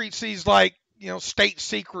 Tomlin treats these like, state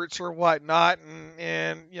secrets or whatnot.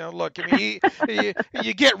 And look, I mean,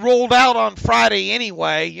 you get rolled out on Friday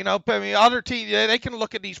anyway, other teams, they can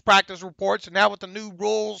look at these practice reports, and now with the new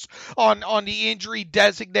rules on the injury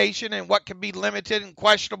designation and what can be limited and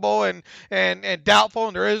questionable and doubtful,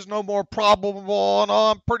 and there is no more probable and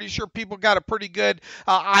all, I'm pretty sure people got a pretty good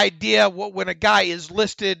idea when a guy is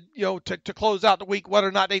listed, to close out the week, whether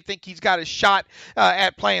or not they think he's got a shot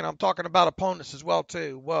at playing. I'm talking about opponents as well,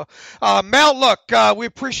 too. Well, Mel, look, we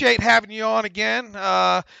appreciate having you on again.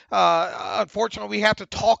 Unfortunately, we have to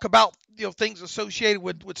talk about things associated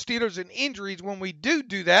with Steelers and injuries when we do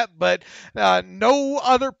that, but no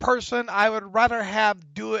other person I would rather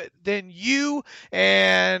have do it than you.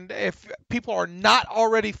 And if people are not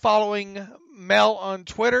already following Mel on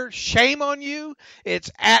Twitter, shame on you.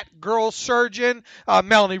 It's @GirlSurgeon.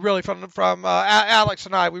 Melanie, really from Alex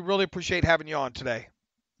and I, we really appreciate having you on today.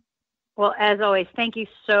 Well, as always, thank you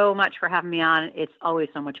so much for having me on. It's always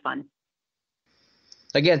so much fun.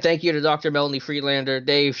 Again, thank you to Dr. Melanie Friedlander.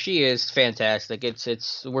 Dave, she is fantastic.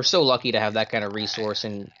 We're so lucky to have that kind of resource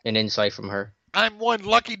and insight from her. I'm one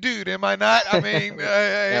lucky dude, am I not? I mean,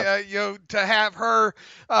 yep. To have her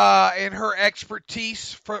and her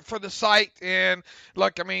expertise for the site. And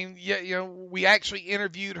look, I mean, we actually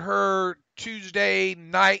interviewed her Tuesday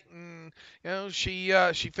night, and she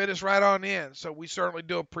fit us right on in. So we certainly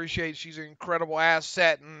do appreciate. She's an incredible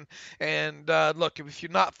asset. And look, if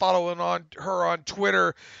you're not following her on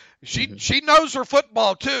Twitter, she knows her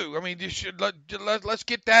football too. I mean, let's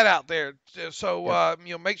get that out there. So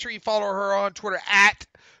make sure you follow her on Twitter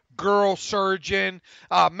 @GirlSurgeon.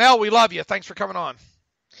 Mel, we love you. Thanks for coming on.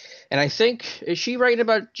 And I think, is she writing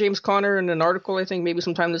about James Conner in an article? I think maybe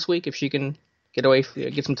sometime this week if she can get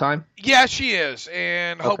some time. Yeah, she is,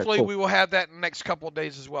 and hopefully cool. We will have that in the next couple of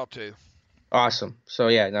days as well too. Awesome. So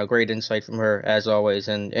great insight from her as always,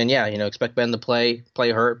 and expect Ben to play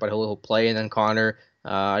hurt, but he'll play, and then Connor.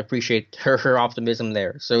 I appreciate her optimism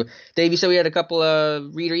there. So, Dave, you said we had a couple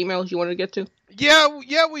of reader emails you wanted to get to?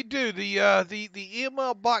 Yeah, we do. The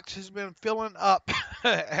email box has been filling up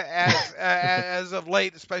as of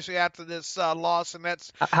late, especially after this loss, and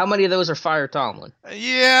that's. How many of those are Fire Tomlin?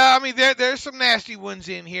 Yeah, I mean there's some nasty ones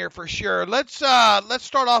in here for sure. Let's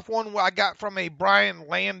start off one I got from a Brian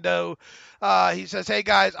Lando. He says, hey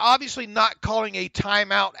guys, obviously not calling a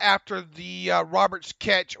timeout after the Roberts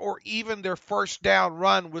catch or even their first down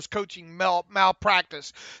run was coaching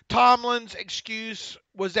malpractice. Tomlin's excuse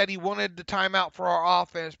was that he wanted the timeout for our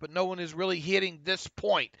offense, but no one is really hitting this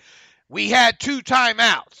point. We had 2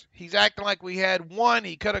 timeouts. He's acting like we had one.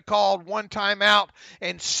 He could have called one timeout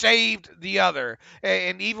and saved the other.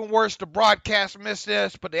 And even worse, the broadcast missed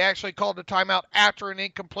this, but they actually called the timeout after an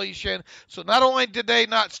incompletion. So not only did they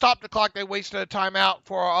not stop the clock, they wasted a timeout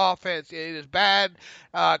for our offense. It is bad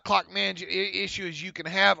clock management issues you can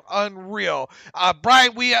have. Unreal.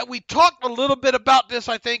 Brian, we talked a little bit about this,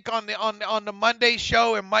 I think, on the Monday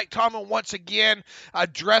show, and Mike Tomlin once again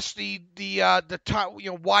addressed the time,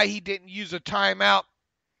 why he didn't use a timeout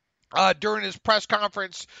during his press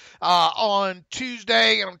conference on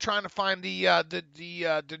Tuesday, and I'm trying to find the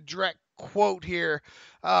direct quote here.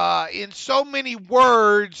 In so many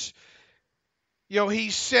words, he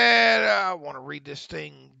said, I want to read this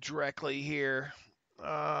thing directly here.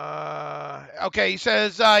 Okay, he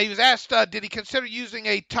says he was asked, did he consider using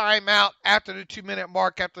a timeout after the 2-minute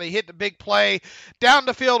mark after they hit the big play down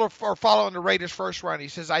the field or following the Raiders' first run? He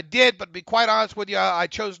says, I did, but to be quite honest with you, I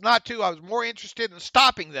chose not to. I was more interested in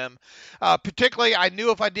stopping them. Particularly, I knew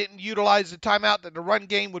if I didn't utilize the timeout that the run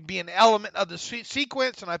game would be an element of the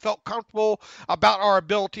sequence, and I felt comfortable about our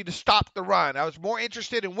ability to stop the run. I was more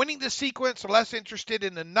interested in winning the sequence and less interested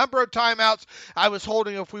in the number of timeouts I was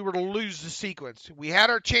holding if we were to lose the sequence. We had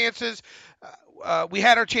our chances. We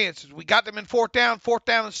got them in fourth down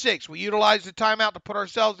and 6. We utilized the timeout to put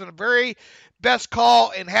ourselves in a very best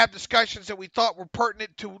call and have discussions that we thought were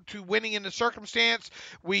pertinent to winning in the circumstance.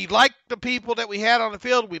 We liked the people that we had on the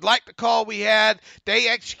field. We liked the call we had. They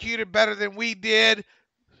executed better than we did.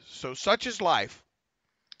 So such is life.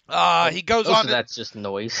 He goes on. That's just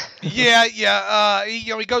noise. Yeah.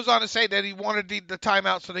 He goes on to say that he wanted the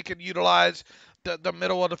timeout so they could utilize the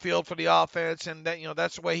middle of the field for the offense, and that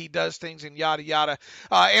that's the way he does things, and yada yada.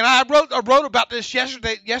 And I wrote about this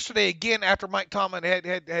yesterday again after Mike Tomlin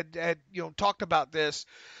had talked about this.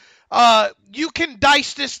 You can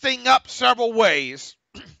dice this thing up several ways.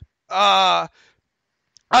 I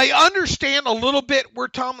understand a little bit where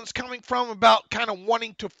Tomlin's coming from about kind of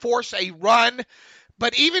wanting to force a run,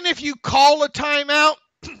 but even if you call a timeout,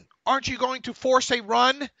 aren't you going to force a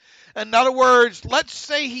run? In other words, let's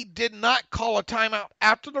say he did not call a timeout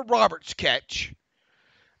after the Roberts catch,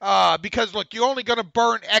 because look, you're only going to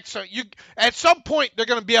burn extra. At some point they're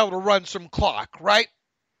going to be able to run some clock, right?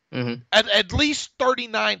 Mm-hmm. At least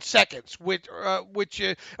 39 seconds,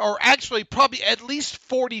 or actually probably at least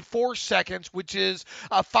 44 seconds, which is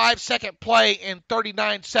a 5-second play and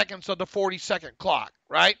 39 seconds of the 40-second clock,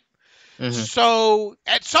 right? Mm-hmm. So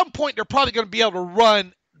at some point they're probably going to be able to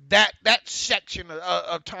run that section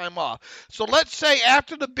of time off. So let's say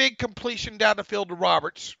after the big completion down the field to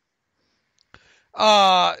Roberts,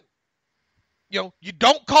 you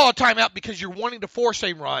don't call a timeout because you're wanting to force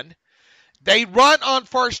a run. They run on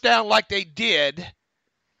first down like they did,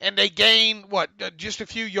 and they gain, just a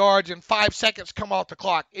few yards, and 5 seconds come off the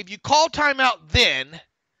clock. If you call timeout then,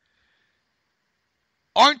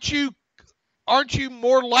 aren't you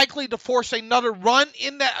more likely to force another run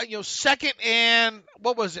in that, second and,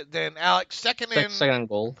 what was it then, Alex? Second and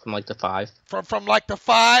goal from like the 5. From like the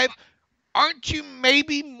 5. Aren't you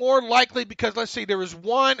maybe more likely, because let's see, there was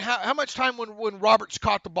one, how much time when Roberts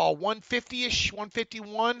caught the ball? 150-ish,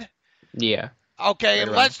 151? Yeah. Okay,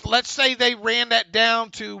 and let's say they ran that down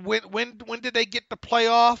to, when did they get the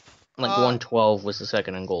playoff? Like 112 was the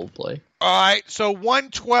second and goal play. All right, so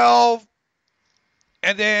 112.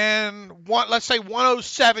 And then let's say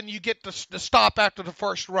 107, you get the stop after the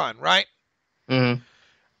first run, right? Mm-hmm.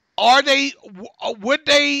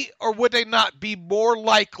 Would they not be more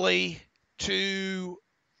likely to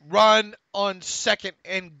run on second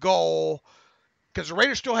and goal? Because the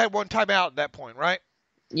Raiders still had one timeout at that point, right?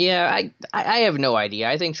 Yeah, I have no idea.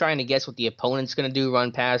 I think trying to guess what the opponent's going to do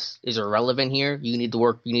run pass is irrelevant here. You need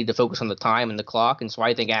to focus on the time and the clock, and so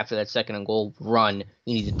I think after that second and goal run,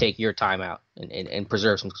 you need to take your timeout and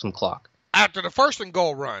preserve some clock. After the first and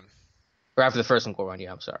goal run? Or after the first and goal run,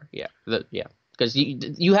 yeah, I'm sorry. Yeah, because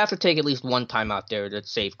you have to take at least one timeout there to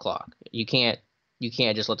save clock. You can't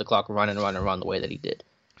just let the clock run the way that he did.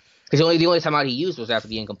 Because the only timeout he used was after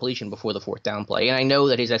the incompletion before the fourth down play. And I know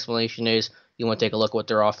that his explanation is you want to take a look at what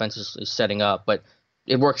their offense is setting up, but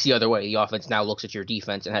it works the other way. The offense now looks at your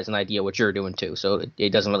defense and has an idea what you're doing too, so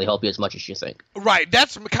it doesn't really help you as much as you think. Right.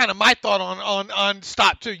 That's kind of my thought on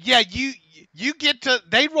stop too. Yeah, you get to,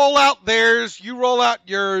 they roll out theirs, you roll out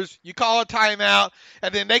yours, you call a timeout,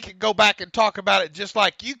 and then they can go back and talk about it just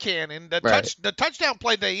like you can. And the touchdown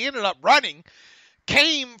play they ended up running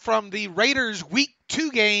came from the Raiders' Week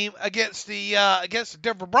 2 game against the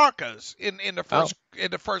Denver Broncos in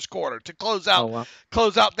the first quarter to close out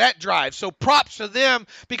that drive. So props to them,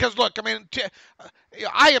 because look, I mean,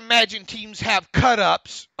 I imagine teams have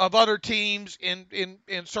cut-ups of other teams in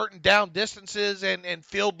certain down distances and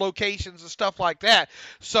field locations and stuff like that.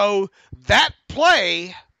 So that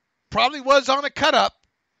play probably was on a cut-up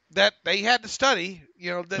that they had to study,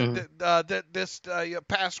 this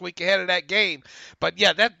past week ahead of that game. But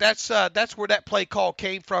yeah, that's where that play call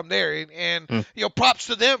came from there, and props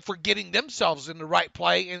to them for getting themselves in the right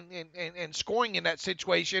play and scoring in that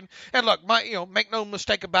situation. And look, make no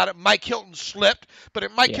mistake about it, Mike Hilton slipped, but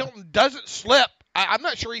if Mike Hilton doesn't slip, I'm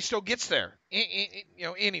not sure he still gets there.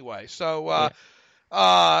 Anyway, so.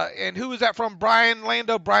 And who is that from? Brian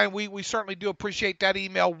Lando. Brian, we certainly do appreciate that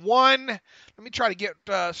email. Let me try to get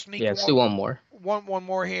sneak. Yeah, let's do one more. One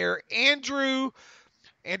more here. Andrew,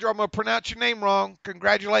 I'm going to pronounce your name wrong.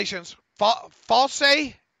 Congratulations. Falce,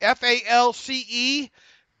 Falce. Let's see.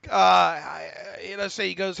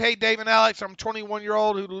 He goes, "Hey, Dave and Alex, I'm a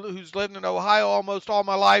 21-year-old who's lived in Ohio almost all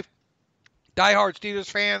my life. Diehard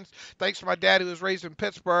Steelers fans. Thanks to my dad, who was raised in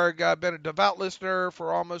Pittsburgh. I've been a devout listener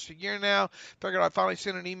for almost a year now. Figured I'd finally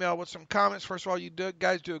send an email with some comments. First of all, you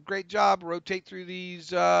guys do a great job. Rotate through these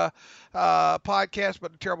podcasts,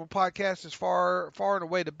 but the Terrible Podcast is far and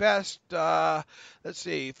away the best. Let's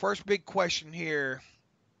see. First big question here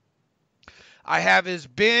I have is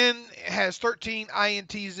Ben has 13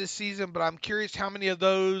 INTs this season, but I'm curious how many of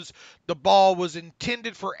those the ball was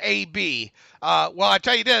intended for AB. Well, I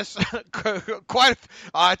tell you this,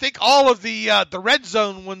 I think all of the red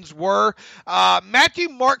zone ones were. Matthew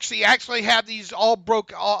Marksey actually had these all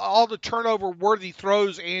the turnover worthy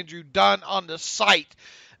throws, Andrew, done on the site.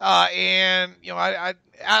 And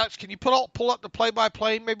Alex, can you pull up the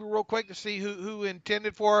play-by-play maybe real quick to see who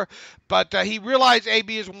intended for? But he realized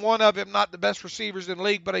AB is one of, if not the best receivers in the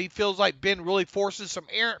league, but he feels like Ben really forces some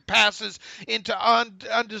errant passes into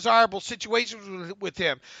undesirable situations with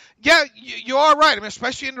him. Yeah, you are right. I mean,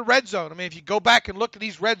 especially in the red zone. I mean, if you go back and look at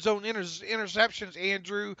these red zone interceptions,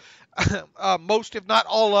 Andrew, most, if not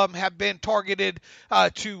all of them, have been targeted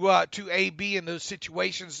to AB in those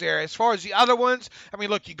situations there. As far as the other ones, I mean,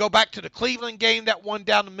 look, you go back to the Cleveland game, that one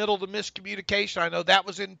down the middle, the miscommunication. I know that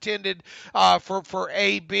was intended for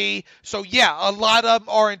AB. So, yeah, a lot of them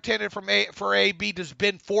are intended for AB. Does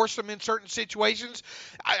Ben force them in certain situations?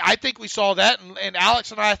 I think we saw that, and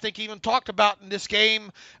Alex and I think even talked about in this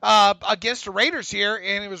game against the Raiders here,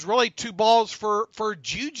 and it was really two balls for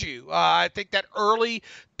Juju. I think that early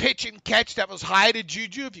pitch and catch that was high to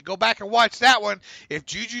Juju. If you go back and watch that one, if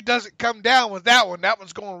Juju doesn't come down with that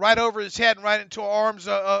one's going right over his head and right into the arms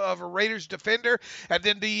of a Raiders defender. And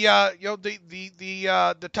then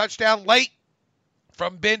the touchdown late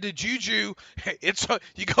from Ben to Juju,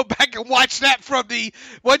 you go back and watch that from the.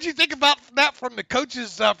 What did you think about that from the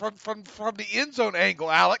coaches from the end zone angle,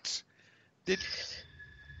 Alex?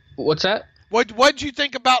 What's that? What'd you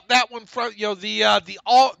think about that one from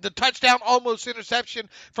the touchdown almost interception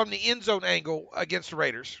from the end zone angle against the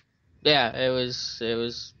Raiders? Yeah, it was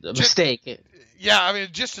a mistake. Yeah, I mean,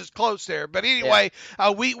 just as close there. But anyway,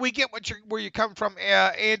 we get where you come from,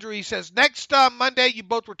 Andrew. He says, next Monday, you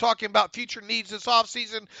both were talking about future needs this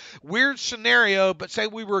offseason. Weird scenario, but say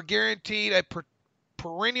we were guaranteed a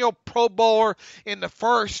perennial Pro Bowler in the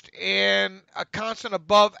first and a constant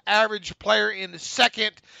above average player in the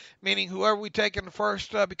second, meaning whoever we take in the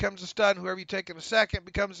first becomes a stud, and whoever you take in the second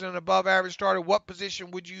becomes an above average starter. What position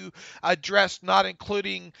would you address, not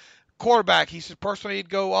including quarterback? He said personally he'd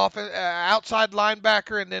go off outside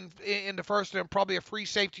linebacker, and then in the first, and probably a free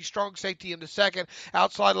safety, strong safety in the second.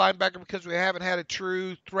 Outside linebacker because we haven't had a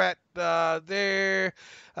true threat there.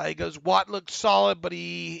 He goes, Watt looks solid, but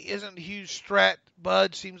he isn't a huge threat.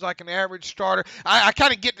 Bud seems like an average starter. I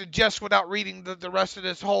kind of get the gist without reading the rest of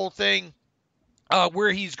this whole thing.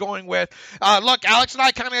 Where he's going with. Look, Alex and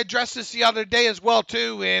I kind of addressed this the other day as well,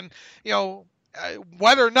 too. And,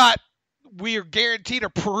 whether or not we are guaranteed a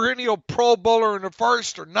perennial Pro Bowler in the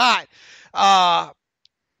first or not,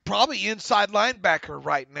 probably inside linebacker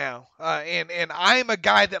right now. And I'm a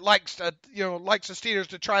guy that likes the Steelers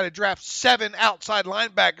to try to draft 7 outside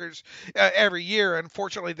linebackers every year.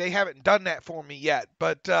 Unfortunately, they haven't done that for me yet.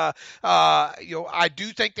 But, I do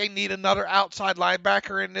think they need another outside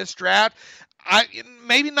linebacker in this draft.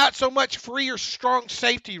 Maybe not so much free or strong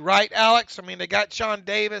safety, right, Alex? I mean, they got Sean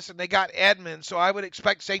Davis and they got Edmonds, so I would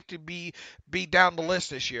expect safety to be down the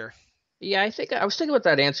list this year. Yeah, I think I was thinking about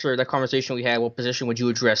that answer, that conversation we had. What position would you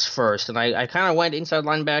address first? And I kind of went inside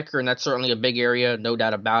linebacker, and that's certainly a big area, no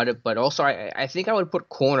doubt about it. But also, I think I would put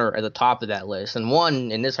corner at the top of that list. And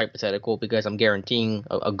one, in this hypothetical, because I'm guaranteeing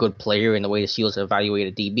a good player in the way the Steelers have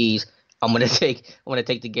evaluated DBs, I'm gonna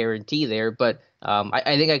take the guarantee there. But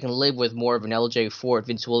I think I can live with more of an LJ Fort,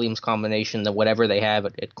 Vince Williams combination than whatever they have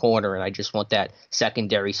at corner, and I just want that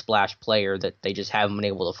secondary splash player that they just haven't been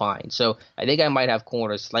able to find. So I think I might have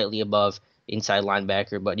corner slightly above inside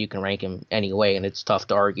linebacker, but you can rank him anyway, and it's tough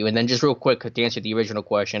to argue. And then just real quick to answer the original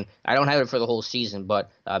question, I don't have it for the whole season, but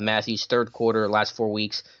Matthew's third quarter, last 4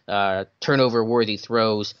 weeks, turnover-worthy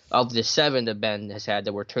throws. Of the 7 that Ben has had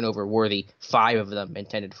that were turnover-worthy, 5 of them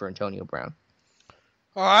intended for Antonio Brown.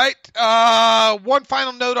 All right. One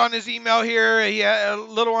final note on his email here. He had a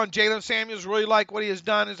little on Jalen Samuels. Really like what he has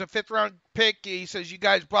done as a 5th-round pick. He says you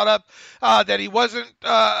guys brought up that he wasn't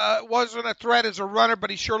a threat as a runner, but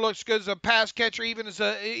he sure looks good as a pass catcher. Even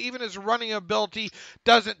his running ability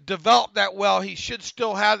doesn't develop that well. He should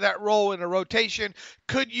still have that role in a rotation.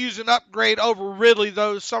 Could use an upgrade over Ridley,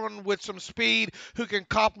 though, someone with some speed who can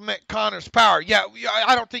complement Connor's power. Yeah,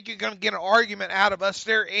 I don't think you're going to get an argument out of us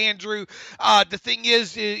there, Andrew. The thing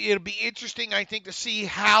is, it'll be interesting, I think, to see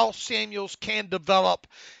how Samuels can develop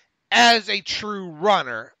as a true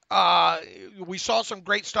runner. We saw some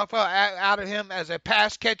great stuff out of him as a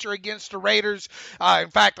pass catcher against the Raiders. In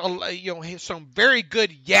fact, some very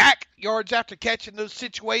good yak yards after catch in those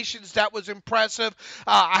situations. That was impressive.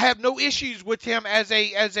 I have no issues with him as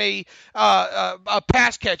a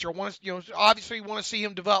pass catcher. Obviously, want to see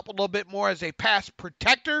him develop a little bit more as a pass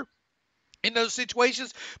protector in those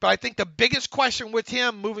situations, but I think the biggest question with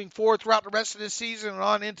him moving forward throughout the rest of this season and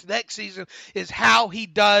on into next season is how he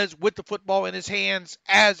does with the football in his hands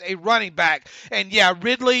as a running back. And yeah,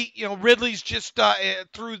 Ridley's just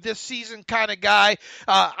through this season kind of guy.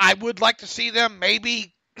 I would like to see them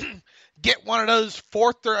maybe get one of those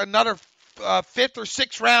fifth or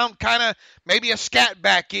sixth round kind of, maybe a scat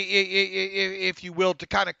back, if you will, to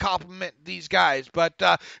kind of compliment these guys. But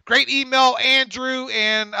great email, Andrew,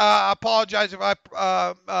 and I apologize if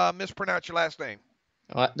I mispronounce your last name.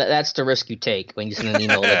 Well, that's the risk you take when you send an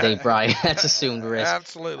email to Dave Bryan. That's assumed risk.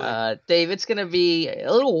 Absolutely. Dave, it's going to be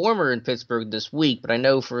a little warmer in Pittsburgh this week, but I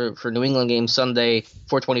know for New England game Sunday,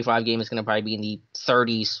 4:25 game is going to probably be in the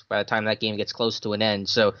 30s by the time that game gets close to an end.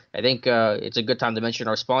 So I think it's a good time to mention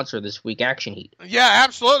our sponsor this week, Action Heat. Yeah,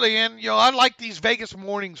 absolutely. And, I like these Vegas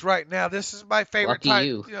mornings right now. This is my favorite time.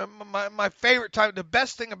 You. My favorite time. The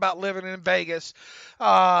best thing about living in Vegas,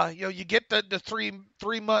 you get the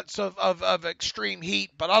three months of extreme heat.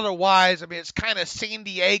 But otherwise, I mean, it's kind of San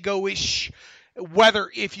Diego-ish weather,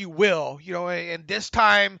 if you will, and this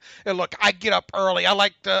time, and look, I get up early. I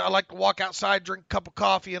like to walk outside, drink a cup of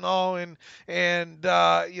coffee and all, and get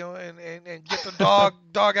the dog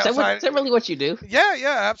outside. Is that really what you do? Yeah,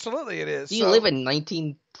 absolutely it is. Do you live in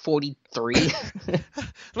 1943?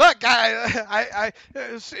 Look,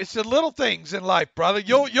 it's the little things in life, brother.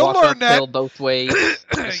 You'll learn that both ways.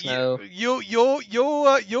 Snow.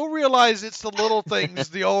 You'll realize it's the little things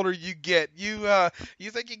the older you get. You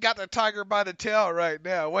think you got the tiger by the tail right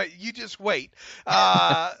now. Wait, you just wait.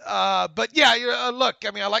 But yeah, look,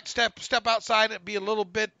 I mean, I like to step outside and be a little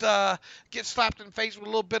bit get slapped in the face with a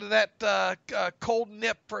little bit of that cold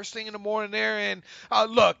nip first thing in the morning there. And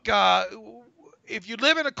look. If you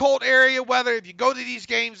live in a cold area, if you go to these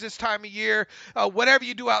games this time of year, whatever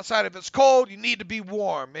you do outside, if it's cold, you need to be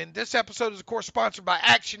warm. And this episode is, of course, sponsored by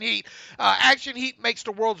Action Heat. Action Heat makes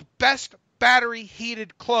the world's best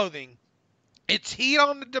battery-heated clothing. It's heat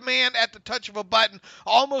on the demand at the touch of a button,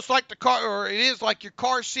 almost like the car, or it is like your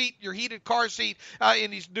car seat, your heated car seat in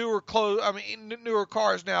these newer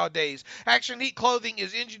cars nowadays. Action Heat clothing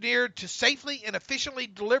is engineered to safely and efficiently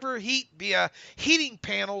deliver heat via heating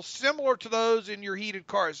panels similar to those in your heated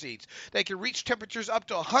car seats. They can reach temperatures up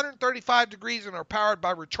to 135 degrees and are powered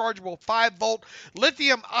by rechargeable 5-volt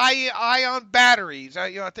lithium-ion batteries.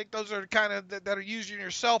 I think those are kind of that are used in your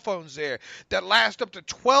cell phones there, that last up to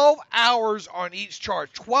 12 hours on each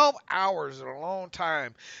charge. 12 hours is a long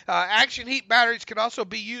time. Action Heat batteries can also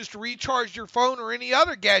be used to recharge your phone or any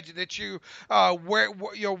other gadget that you wear,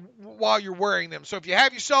 while you're wearing them. So if you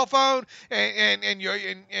have your cell phone and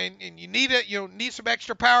you need it, need some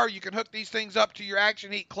extra power, you can hook these things up to your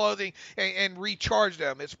Action Heat clothing and recharge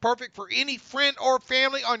them. It's perfect for any friend or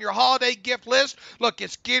family on your holiday gift list. Look,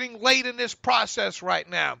 it's getting late in this process right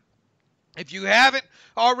now. If you haven't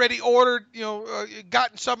already ordered,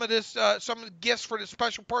 gotten some of the gifts for the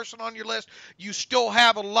special person on your list, you still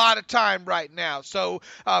have a lot of time right now. So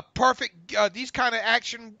perfect. These kind of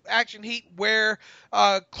action heat wear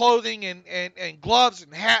clothing and gloves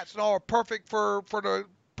and hats and all are perfect for the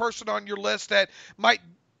person on your list that might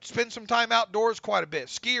spend some time outdoors quite a bit.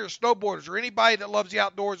 Skiers, snowboarders, or anybody that loves the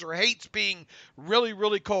outdoors or hates being really,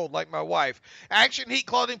 really cold like my wife. Action Heat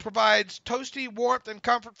clothing provides toasty warmth and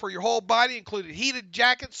comfort for your whole body, including heated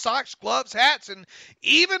jackets, socks, gloves, hats, and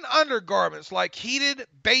even undergarments like heated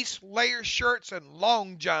base layer shirts and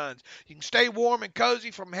long johns. You can stay warm and cozy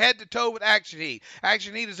from head to toe with Action Heat.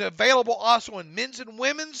 Action Heat is available also in men's and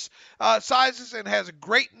women's sizes and has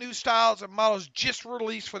great new styles and models just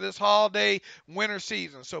released for this holiday winter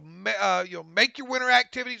season. So make your winter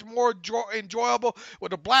activities more enjoyable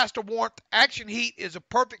with a blast of warmth. Action Heat is a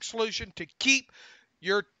perfect solution to keep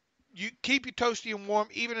you toasty and warm,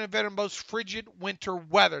 even in the most frigid winter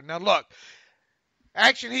weather. Now look,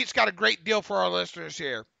 Action Heat's got a great deal for our listeners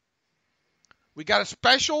here. We got a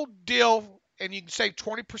special deal, and you can save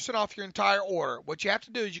 20% off your entire order. What you have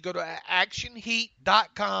to do is you go to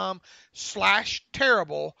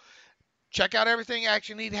actionheat.com/terrible. Check out everything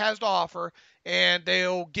Action Heat has to offer, and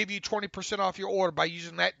they'll give you 20% off your order by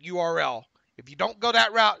using that URL. If you don't go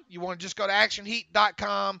that route, you want to just go to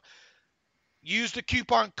actionheat.com, use the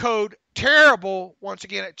coupon code TERRIBLE once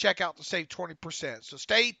again at checkout to save 20%. So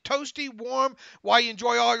stay toasty, warm while you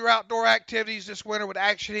enjoy all your outdoor activities this winter with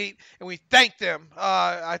Action Heat, and we thank them.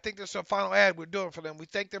 I think this is a final ad we're doing for them. We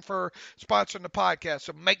thank them for sponsoring the podcast.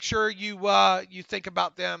 So make sure you think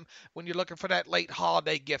about them when you're looking for that late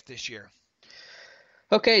holiday gift this year.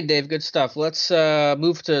 Okay, Dave, good stuff. Let's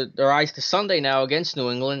move our eyes to Sunday now against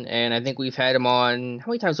New England, and I think we've had him on. How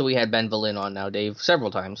many times have we had Ben Verlin on now, Dave?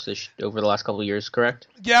 Several times over the last couple of years, correct?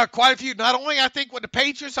 Yeah, quite a few. Not only, I think, with the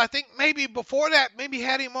Patriots, I think maybe before that, maybe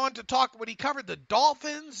had him on to talk when he covered the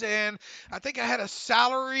Dolphins, and I think I had a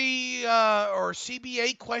salary or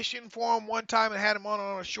CBA question for him one time and had him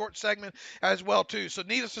on a short segment as well, too. So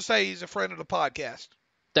needless to say, he's a friend of the podcast.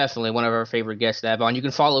 Definitely one of our favorite guests to have on. You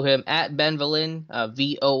can follow him at Ben Verlin,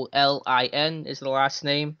 Volin is the last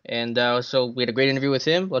name. And so we had a great interview with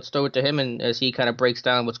him. Let's throw it to him and as he kind of breaks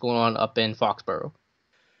down what's going on up in Foxborough.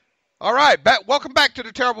 All right, welcome back to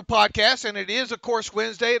the Terrible Podcast, and it is, of course,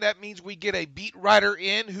 Wednesday. That means we get a beat writer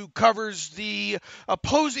in who covers the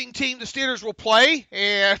opposing team the Steelers will play,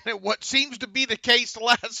 and what seems to be the case the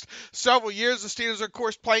last several years, the Steelers are, of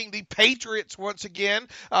course, playing the Patriots once again.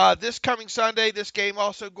 This coming Sunday, this game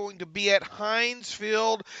also going to be at Heinz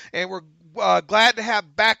Field, and we're glad to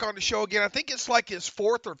have back on the show again. I think it's like his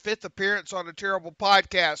fourth or fifth appearance on the Terrible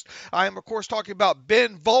Podcast. I am, of course, talking about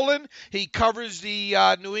Ben Verlin. He covers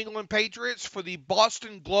the New England Patriots for the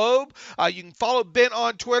Boston Globe. You can follow Ben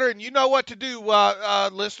on Twitter, and you know what to do,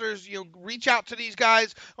 listeners. Reach out to these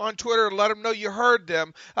guys on Twitter and let them know you heard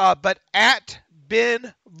them. But at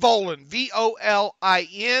Ben Verlin,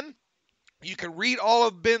 Volin. You can read all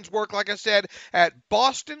of Ben's work, like I said, at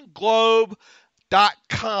bostonglobe.com.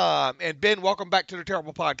 And Ben, welcome back to the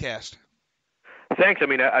Terrible Podcast. Thanks. I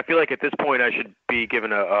mean, I feel like at this point I should be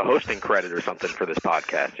given a hosting credit or something for this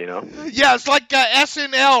podcast, Yeah, it's like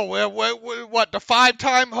SNL, what, the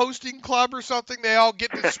 5-time hosting club or something? They all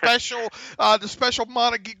get the special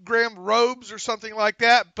monogrammed robes or something like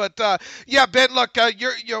that. But yeah, Ben, look,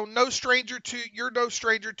 you're no stranger to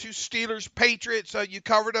Steelers, Patriots. You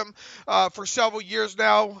covered them for several years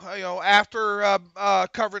now. After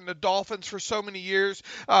covering the Dolphins for so many years.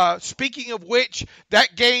 Speaking of which,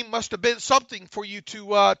 that game must have been something for you to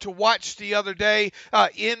watch the other day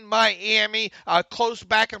in Miami. Close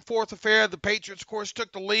back and forth affair. The Patriots, of course,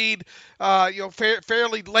 took the lead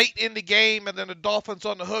fairly late in the game, and then the Dolphins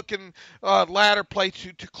on the hook and ladder play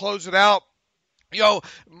to close it out. Bill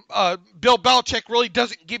Belichick really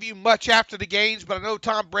doesn't give you much after the games, but I know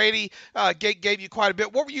Tom Brady gave you quite a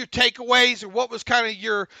bit. What were your takeaways, and what was kind of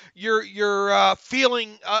your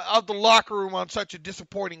feeling of the locker room on such a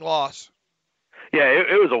disappointing loss? Yeah,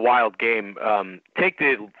 it was a wild game. Take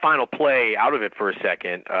the final play out of it for a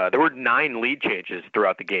second. There were 9 lead changes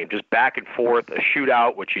throughout the game, just back and forth, a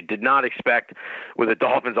shootout, which you did not expect with a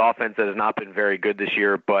Dolphins offense that has not been very good this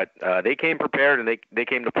year. But they came prepared, and they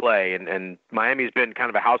came to play. And Miami's been kind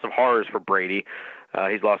of a house of horrors for Brady.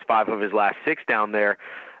 He's lost 5 of his last 6 down there.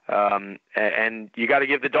 And you got to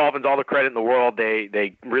give the Dolphins all the credit in the world.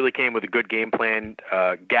 They really came with a good game plan.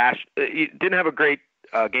 Didn't have a great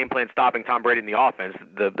game plan stopping Tom Brady in the offense.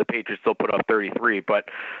 The Patriots still put up 33, but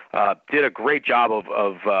did a great job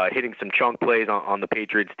of hitting some chunk plays on the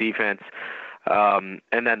Patriots defense.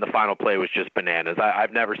 And then the final play was just bananas.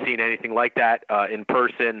 I've never seen anything like that in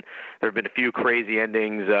person. There have been a few crazy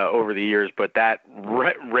endings over the years, but that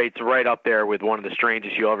rates right up there with one of the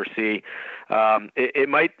strangest you'll ever see.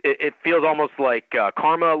 It feels almost like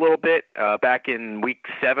karma a little bit. Back in Week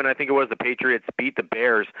 7, I think it was, the Patriots beat the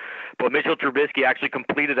Bears, but Mitchell Trubisky actually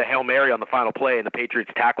completed a Hail Mary on the final play, and the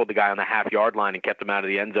Patriots tackled the guy on the half-yard line and kept him out of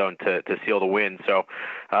the end zone to seal the win. So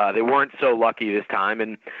they weren't so lucky this time.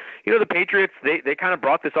 And, the Patriots, they kind of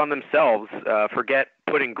brought this on themselves. Forget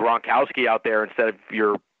putting Gronkowski out there instead of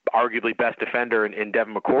your arguably best defender in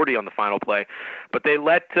Devin McCourty on the final play, but they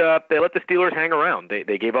let the Steelers hang around.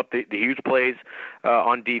 They gave up the huge plays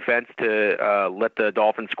on defense to let the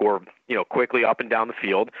Dolphins score quickly up and down the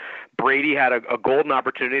field. Brady had a golden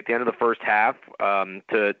opportunity at the end of the first half.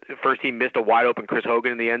 First he missed a wide open Chris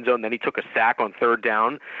Hogan in the end zone, then he took a sack on third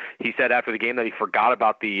down. He said after the game that he forgot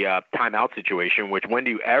about the timeout situation, which when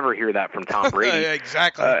do you ever hear that from Tom Brady? Yeah,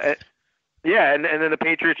 exactly. And then the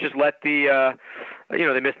Patriots just let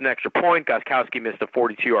they missed an extra point. Gostkowski missed a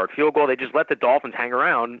 42-yard field goal. They just let the Dolphins hang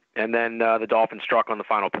around, and then the Dolphins struck on the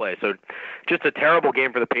final play. So just a terrible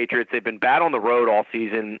game for the Patriots. They've been bad on the road all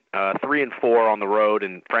season, 3-4 on the road,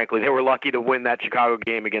 and frankly, they were lucky to win that Chicago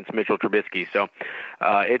game against Mitchell Trubisky. So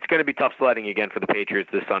it's going to be tough sledding again for the Patriots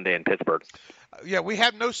this Sunday in Pittsburgh. Yeah, we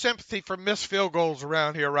have no sympathy for missed field goals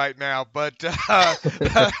around here right now, but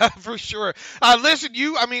for sure. Listen,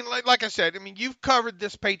 like I said, you've covered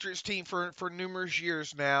this Patriots team for numerous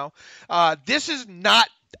years now. This is not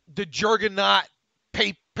the juggernaut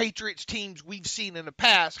Patriots teams we've seen in the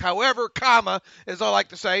past. However, as I like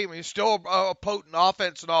to say, it's still a potent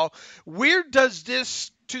offense and all. Where does this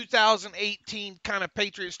 2018 kind of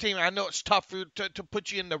Patriots team, I know it's tough to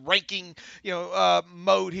put you in the ranking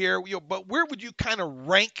mode here, but where would you kind of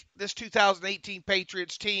rank this 2018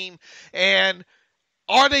 Patriots team, and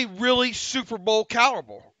are they really Super Bowl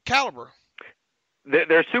caliber?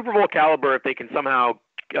 They're Super Bowl caliber if they can somehow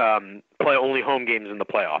play only home games in the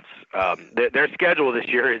playoffs. Their schedule this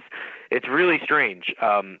year it's really strange.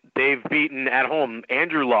 They've beaten at home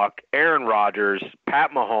Andrew Luck, Aaron Rodgers,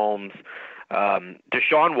 Pat Mahomes,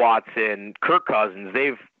 Deshaun Watson, Kirk Cousins.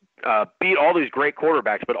 They've beat all these great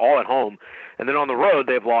quarterbacks, but all at home. And then on the road,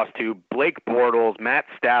 they've lost to Blake Bortles, Matt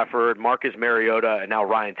Stafford, Marcus Mariota, and now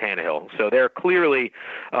Ryan Tannehill. So they're clearly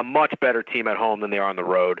a much better team at home than they are on the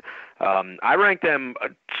road. I rank them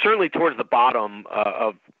certainly towards the bottom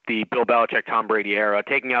of the Bill Belichick, Tom Brady era,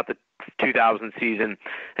 taking out the 2000 season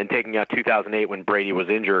and taking out 2008 when Brady was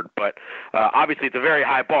injured. But obviously it's a very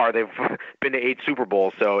high bar. They've been to 8 Super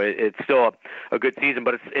Bowls, so it's still a good season.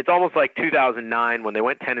 But it's almost like 2009 when they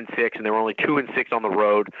went 10-6 and they were only 2-6 on the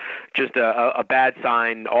road. Just a bad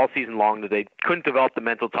sign all season long that they couldn't develop the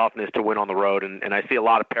mental toughness to win on the road. And I see a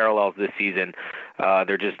lot of parallels this season.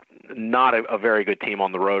 They're just not a very good team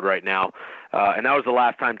on the road right now. And that was the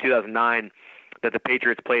last time, 2009, that the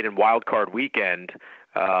Patriots played in Wild Card Weekend.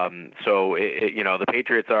 So the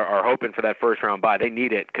Patriots are hoping for that first round bye. They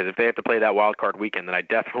need it, because if they have to play that wild card weekend, then I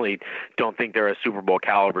definitely don't think they're a Super Bowl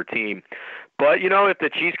caliber team. But if the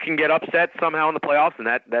Chiefs can get upset somehow in the playoffs, and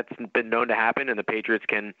that's been known to happen, and the Patriots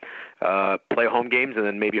can play home games and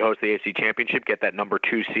then maybe host the AFC Championship, get that number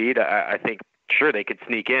 2 seed, I think sure they could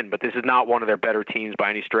sneak in. But this is not one of their better teams by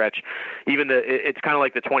any stretch. It's kind of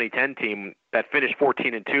like the 2010 team that finished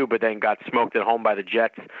 14-2, but then got smoked at home by the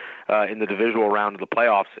Jets in the divisional round of the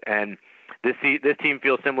playoffs. And this team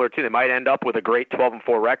feels similar too. They might end up with a great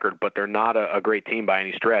 12-4 record, but they're not a great team by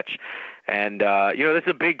any stretch. And this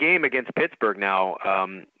is a big game against Pittsburgh now.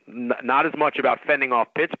 Not as much about fending off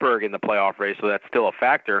Pittsburgh in the playoff race, so that's still a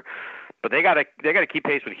factor. But they got to keep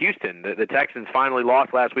pace with Houston. The Texans finally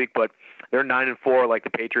lost last week, but they're 9-4 like the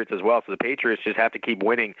Patriots as well. So the Patriots just have to keep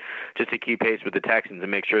winning just to keep pace with the Texans and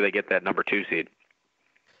make sure they get that number 2 seed.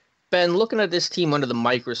 Ben, looking at this team under the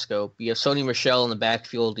microscope, you have Sony Michel in the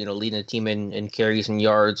backfield, leading the team in carries and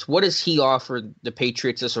yards. What does he offer the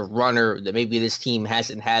Patriots as a runner that maybe this team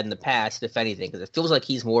hasn't had in the past, if anything? Because it feels like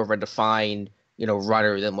he's more of a defined,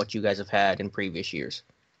 runner than what you guys have had in previous years.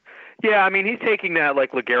 Yeah, he's taking that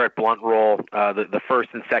like LeGarrette Blount role, the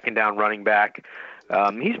first and second down running back.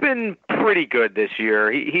 He's been pretty good this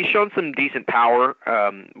year. He's shown some decent power.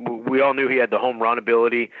 We all knew he had the home run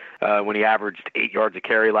ability when he averaged 8 yards a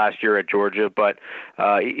carry last year at Georgia, but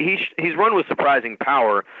he's run with surprising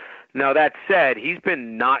power. Now, that said, he's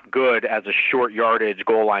been not good as a short yardage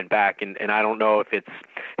goal line back, and I don't know if it's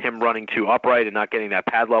him running too upright and not getting that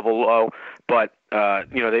pad level low, but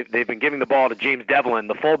they've been giving the ball to James Devlin,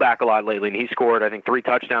 the fullback, a lot lately, and he scored, I think, 3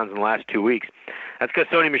 touchdowns in the last 2 weeks. That's because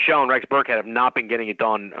Sony Michel and Rex Burkhead have not been getting it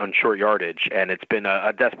done on short yardage, and it's been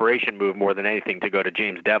a desperation move more than anything to go to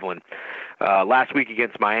James Devlin. Last week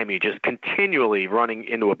against Miami, just continually running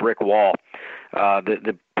into a brick wall.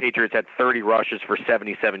 The Patriots had 30 rushes for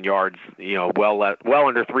 77 yards, well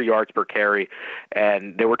under 3 yards per carry,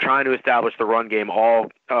 and they were trying to establish the run game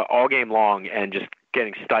all game long and just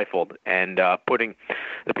getting stifled and putting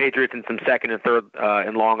the Patriots in some second and third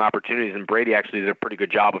and long opportunities, and Brady actually did a pretty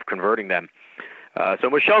good job of converting them. So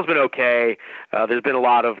Michel's been okay. There's been a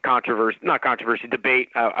lot of debate,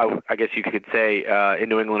 I guess you could say, in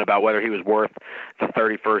New England about whether he was worth the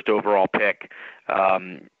 31st overall pick.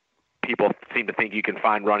 People seem to think you can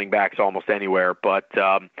find running backs almost anywhere, but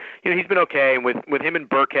he's been okay. And with him and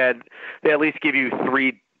Burkhead, they at least give you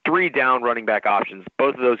three down running back options.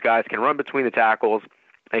 Both of those guys can run between the tackles.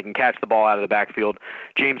 They can catch the ball out of the backfield.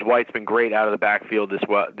 James White's been great out of the backfield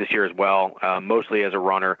this year as well, mostly as a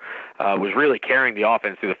runner. Was really carrying the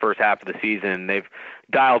offense through the first half of the season. They've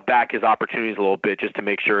dialed back his opportunities a little bit just to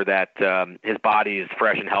make sure that his body is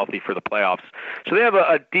fresh and healthy for the playoffs. So they have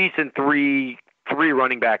a decent three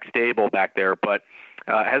running back stable back there, but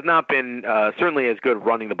has not been certainly as good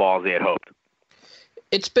running the ball as they had hoped.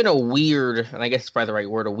 It's been a weird, and I guess it's probably the right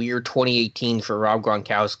word, a weird 2018 for Rob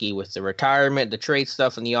Gronkowski with the retirement, the trade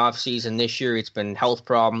stuff in the offseason. This year, it's been health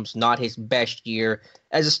problems, not his best year.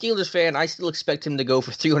 As a Steelers fan, I still expect him to go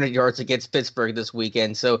for 300 yards against Pittsburgh this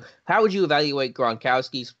weekend. So how would you evaluate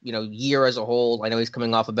Gronkowski's year as a whole? I know he's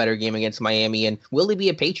coming off a better game against Miami, and will he be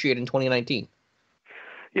a Patriot in 2019?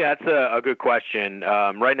 Yeah, that's a good question.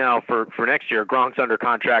 Right now, for next year, Gronk's under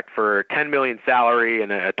contract for $10 million salary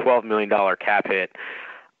and a $12 million cap hit.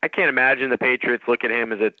 I can't imagine the Patriots look at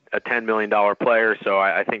him as a $10 million player, so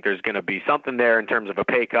I think there's going to be something there in terms of a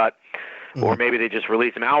pay cut, or maybe they just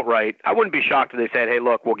release him outright. I wouldn't be shocked if they said, hey,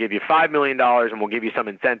 look, we'll give you $5 million and we'll give you some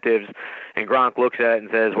incentives, and Gronk looks at it and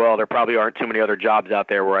says, well, there probably aren't too many other jobs out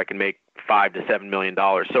there where I can make $5 to $7 million.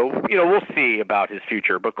 So, we'll see about his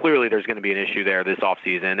future, but clearly there's going to be an issue there this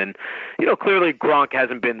offseason. And, clearly Gronk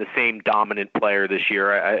hasn't been the same dominant player this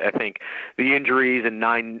year. I think the injuries and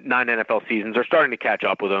nine NFL seasons are starting to catch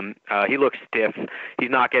up with him. He looks stiff. He's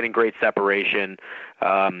not getting great separation.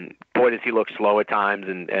 Boy, does he look slow at times,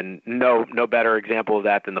 and no better example of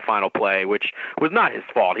that than the final play, which was not his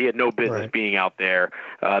fault. He had no business being out there.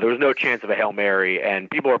 There was no chance of a Hail Mary, and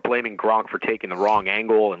people are blaming Gronk for taking the wrong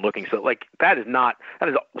angle and looking so that is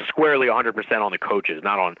squarely 100% on the coaches,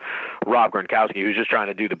 not on Rob Gronkowski, who's just trying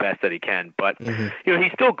to do the best that he can. But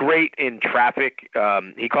he's still great in traffic.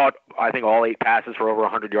 He caught, I think, all 8 passes for over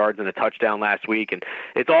 100 yards and a touchdown last week, and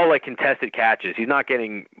it's all like contested catches. He's not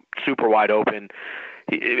getting super wide open.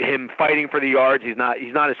 Him fighting for the yards, he's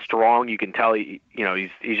not as strong. You can tell he's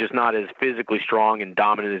just not as physically strong and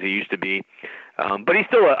dominant as he used to be. But he's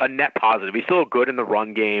still a net positive. He's still good in the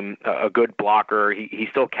run game, a good blocker. He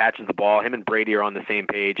still catches the ball. Him and Brady are on the same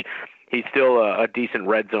page. He's still a decent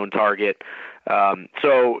red zone target.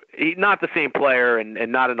 So he's not the same player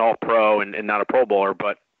and not an all-pro and not a Pro Bowler,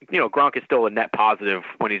 but Gronk is still a net positive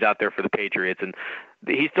when he's out there for the Patriots, and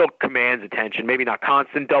he still commands attention. Maybe not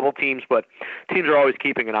constant double teams, but teams are always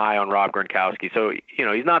keeping an eye on Rob Gronkowski. So,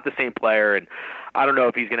 he's not the same player, and I don't know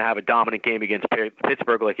if he's going to have a dominant game against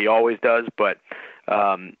Pittsburgh like he always does, but,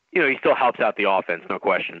 he still helps out the offense, no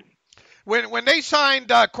question. When they signed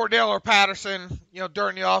Cordell or Patterson,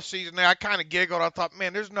 during the offseason, I kind of giggled. I thought,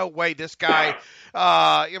 man, there's no way this guy,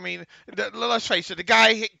 let's face it, the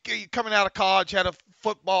guy coming out of college had a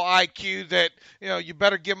football IQ that, you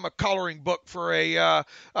better give him a coloring book for a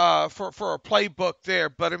playbook there.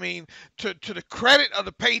 But, to the credit of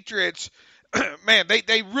the Patriots, man,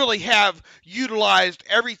 they really have utilized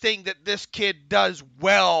everything that this kid does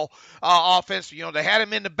well offensively. They had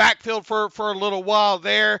him in the backfield for a little while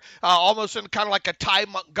there, almost in kind of like a Ty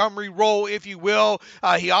Montgomery role, if you will.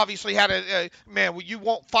 He obviously had you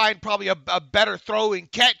won't find probably a better throw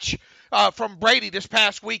and catch from Brady this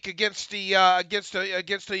past week against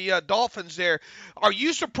the Dolphins there. Are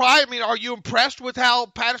you surprised? Are you impressed with how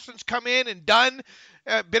Patterson's come in and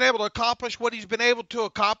been able to accomplish what he's been able to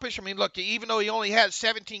accomplish? Look, even though he only has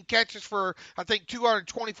 17 catches for, I think,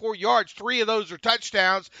 224 yards, 3 of those are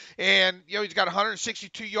touchdowns, and, he's got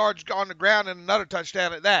 162 yards on the ground and another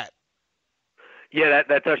touchdown at that. Yeah,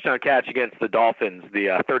 that touchdown catch against the Dolphins,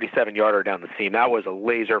 the 37-yarder down the seam, that was a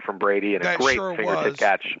laser from Brady and a great fingertip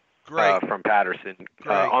catch. From Patterson.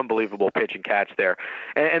 Unbelievable pitch and catch there.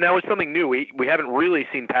 And that was something new. We haven't really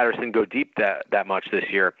seen Patterson go deep that much this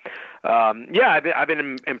year. I've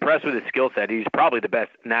been impressed with his skill set. He's probably the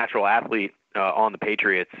best natural athlete on the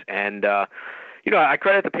Patriots. And, I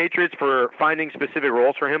credit the Patriots for finding specific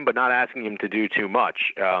roles for him, but not asking him to do too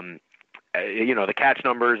much. the catch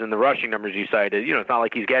numbers and the rushing numbers you cited, it's not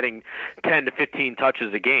like he's getting 10 to 15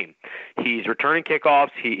 touches a game. He's returning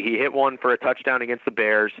kickoffs. He hit one for a touchdown against the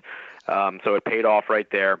Bears, so it paid off right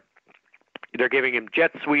there. They're giving him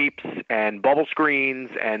jet sweeps and bubble screens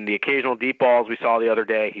and the occasional deep balls we saw the other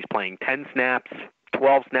day. He's playing 10 snaps,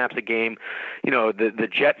 12 snaps a game. The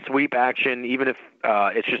jet sweep action, even if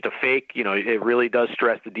it's just a fake, it really does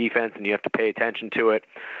stress the defense and you have to pay attention to it.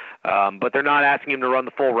 But they're not asking him to run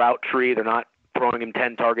the full route tree. They're not throwing him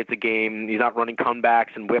 10 targets a game. He's not running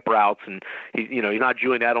comebacks and whip routes, and he's not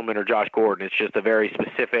Julian Edelman or Josh Gordon. It's just a very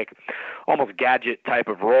specific, almost gadget type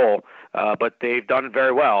of role. But they've done it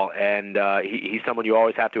very well, and he's someone you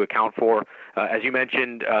always have to account for. As you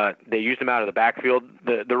mentioned, they used him out of the backfield.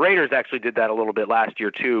 The Raiders actually did that a little bit last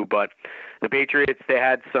year too, but the Patriots, they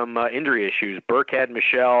had some injury issues. Burkhead,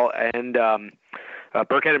 Michelle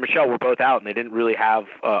were both out, and they didn't really have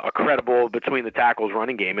a credible between the tackles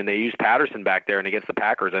running game, and they used Patterson back there. And against the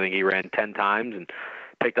Packers, I think he ran 10 times and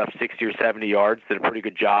picked up 60 or 70 yards, did a pretty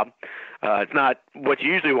good job. It's not what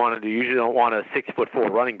you usually want to do. You usually don't want a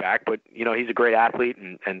 6'4" running back, but he's a great athlete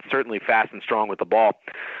and certainly fast and strong with the ball.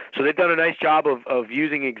 So they've done a nice job of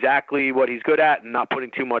using exactly what he's good at and not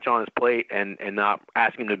putting too much on his plate and not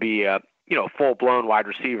asking him to be full-blown wide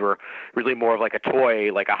receiver, really more of like a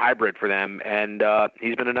toy, like a hybrid for them, and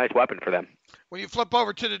he's been a nice weapon for them. When you flip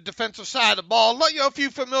over to the defensive side of the ball, a few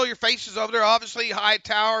familiar faces over there. Obviously,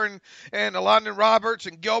 Hightower and London Roberts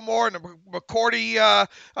and Gilmore and the McCourty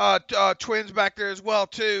twins back there as well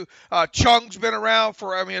too. Chung's been around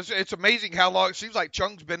for. It's amazing how long. It seems like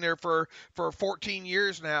Chung's been there for 14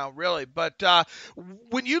 years now, really. But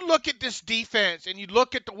when you look at this defense and you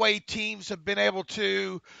look at the way teams have been able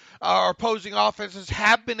to, our opposing offenses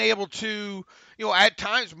have been able to, at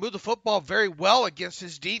times move the football very well against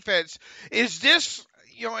his defense. Is this,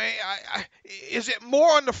 is it more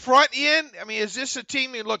on the front end? Is this a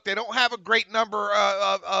team? Look, they don't have a great number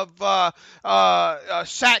of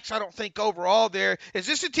sacks, I don't think, overall there. Is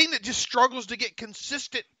this a team that just struggles to get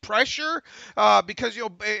consistent pressure? Because,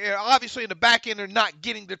 obviously in the back end, they're not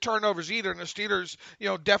getting the turnovers either, and the Steelers,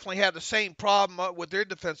 definitely have the same problem with their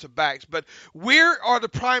defensive backs. But where are the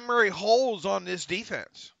primary holes on this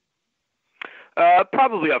defense?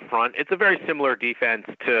 Probably up front. It's a very similar defense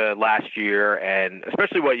to last year, and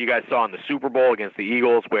especially what you guys saw in the Super Bowl against the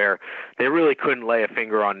Eagles, where they really couldn't lay a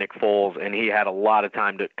finger on Nick Foles, and he had a lot of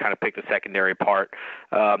time to kind of pick the secondary apart.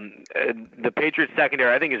 The Patriots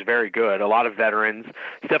secondary, I think, is very good. A lot of veterans.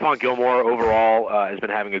 Stephon Gilmore overall has been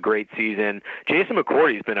having a great season. Jason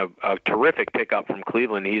McCourty has been a terrific pickup from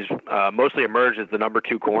Cleveland. He's mostly emerged as the number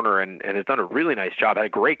 2 corner and has done a really nice job. Had a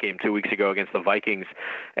great game 2 weeks ago against the Vikings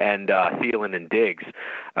and Thielen and Diggs.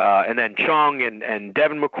 And then Chung and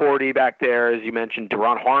Devin McCourty back there, as you mentioned.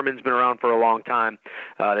 Deron Harmon's been around for a long time.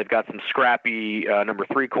 They've got some scrappy number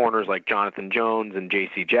 3 corners like Jonathan Jones and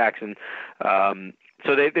J.C. Jackson.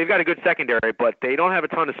 So they've got a good secondary, but they don't have a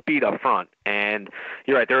ton of speed up front. And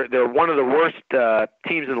you're right, they're one of the worst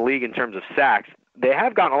teams in the league in terms of sacks. They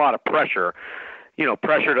have gotten a lot of pressure.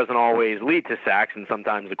 Pressure doesn't always lead to sacks, and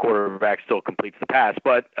sometimes the quarterback still completes the pass.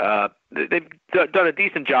 But they've done a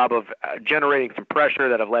decent job of generating some pressure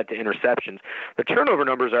that have led to interceptions. The turnover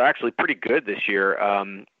numbers are actually pretty good this year.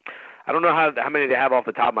 I don't know how many they have off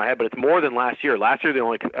the top of my head, but it's more than last year. Last year they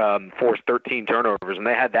only forced 13 turnovers, and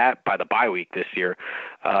they had that by the bye week this year.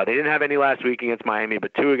 They didn't have any last week against Miami,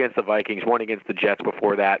 but 2 against the Vikings, 1 against the Jets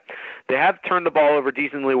before that. They have turned the ball over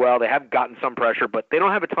decently well. They have gotten some pressure, but they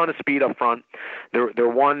don't have a ton of speed up front. Their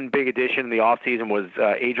one big addition in the offseason was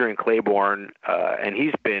Adrian Claiborne, and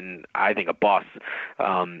he's been, I think, a bust.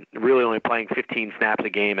 Really only playing 15 snaps a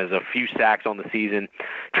game, has a few sacks on the season.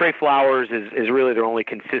 Trey Flowers is really their only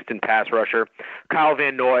consistent pass rusher. Kyle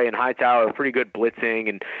Van Noy and Hightower are pretty good blitzing,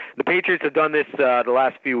 and the Patriots have done this the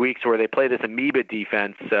last few weeks where they play this amoeba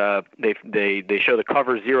defense. They show the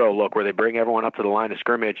cover 0 look where they bring everyone up to the line of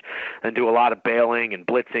scrimmage and do a lot of bailing and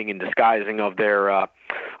blitzing and disguising of their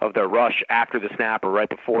rush after the snap or right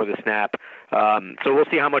before the snap. So we'll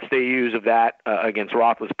see how much they use of that against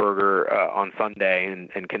Roethlisberger on Sunday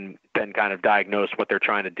and can then kind of diagnose what they're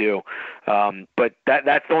trying to do. But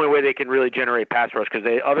that's the only way they can really generate pass rush because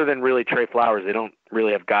other than really Trey Flowers, they don't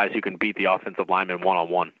really have guys who can beat the offensive lineman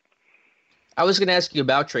one-on-one. I was going to ask you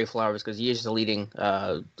about Trey Flowers because he is the leading,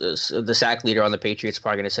 the sack leader on the Patriots,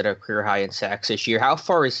 probably going to set a career high in sacks this year. How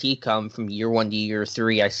far has he come from year 1 to year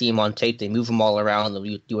 3? I see him on tape. They move him all around.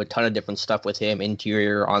 They do a ton of different stuff with him,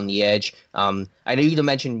 interior, on the edge. I know you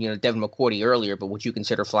mentioned, Devin McCourty earlier, but would you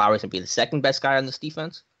consider Flowers to be the second best guy on this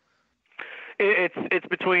defense? It's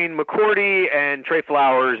between McCourty and Trey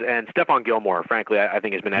Flowers, and Stephon Gilmore, frankly, I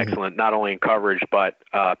think has been excellent, not only in coverage, but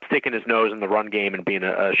sticking his nose in the run game and being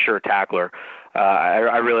a sure tackler.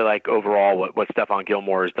 I really like overall what Stephon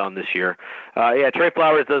Gilmore has done this year. Trey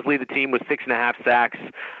Flowers does lead the team with 6.5 sacks.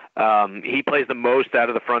 He plays the most out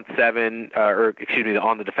of the front seven,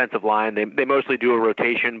 on the defensive line. They mostly do a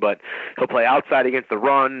rotation, but he'll play outside against the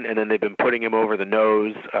run, and then they've been putting him over the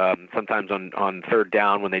nose, sometimes on third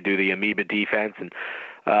down when they do the amoeba defense. And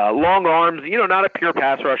long arms, not a pure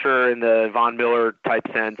pass rusher in the Von Miller type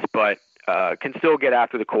sense, but can still get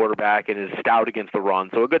after the quarterback and is stout against the run.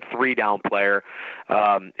 So a good 3-down player.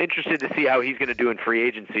 Interested to see how he's going to do in free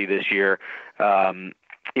agency this year.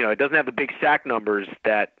 It doesn't have the big sack numbers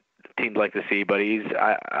that teams like to see, but he's,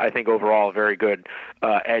 I think, overall a very good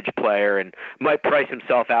edge player and might price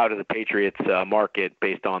himself out of the Patriots market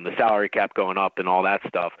based on the salary cap going up and all that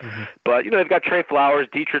stuff. Mm-hmm. But, they've got Trey Flowers.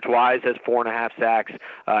 Dietrich Wise has 4.5 sacks.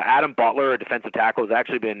 Adam Butler, a defensive tackle, has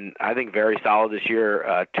actually been, I think, very solid this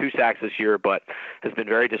year. 2 sacks this year, but has been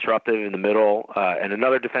very disruptive in the middle. And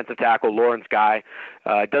another defensive tackle, Lawrence Guy,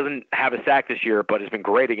 doesn't have a sack this year, but has been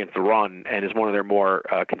great against the run and is one of their more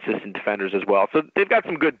consistent defenders as well. So they've got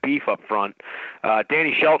some good beef up front.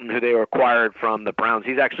 Danny Shelton, who they acquired from the Browns,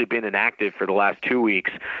 he's actually been inactive for the last 2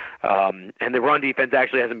 weeks. And the run defense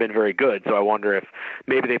actually hasn't been very good, so I wonder if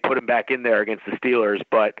maybe they put him back in there against the Steelers.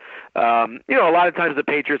 But, a lot of times the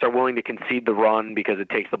Patriots are willing to concede the run because it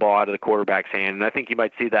takes the ball out of the quarterback's hand, and I think you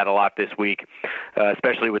might see that a lot this week,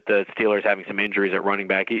 especially with the Steelers having some injuries at running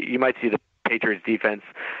back. You might see the Patriots defense,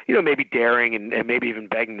 maybe daring and maybe even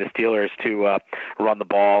begging the Steelers to run the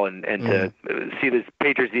ball and to see this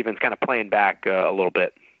Patriots defense kind of playing back a little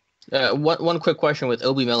bit. One quick question with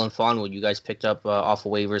Obi Melifonwu, you guys picked up off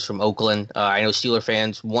of waivers from Oakland. I know Steeler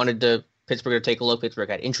fans wanted Pittsburgh to take a look. Pittsburgh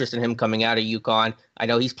had interest in him coming out of UConn. I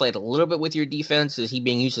know he's played a little bit with your defense. Is he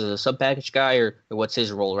being used as a sub-package guy, or what's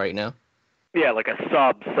his role right now? Yeah, like a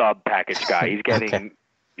sub-package guy. He's getting... Okay.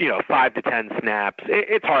 5 to 10 snaps.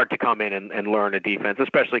 It's hard to come in and learn a defense,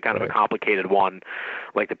 especially kind of a complicated one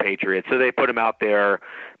like the Patriots. So they put him out there,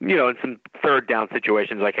 in some third down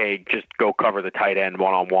situations like, hey, just go cover the tight end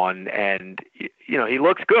one-on-one. And, he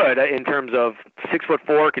looks good in terms of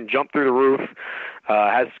 6'4", can jump through the roof,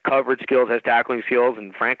 has coverage skills, has tackling skills,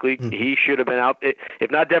 and frankly, he should have been out.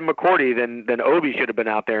 If not Devin McCourty, then Obi should have been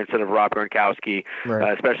out there instead of Rob Gronkowski,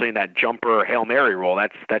 especially in that jumper Hail Mary role.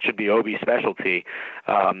 That should be Obi's specialty.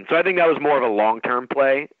 So I think that was more of a long-term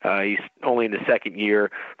play. He's only in the second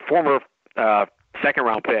year. Former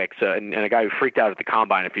second-round picks and a guy who freaked out at the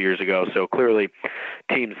Combine a few years ago. So clearly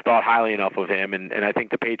teams thought highly enough of him. And I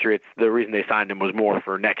think the Patriots, the reason they signed him was more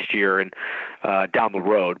for next year and down the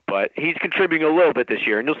road. But he's contributing a little bit this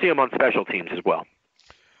year, and you'll see him on special teams as well.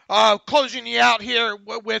 Closing you out here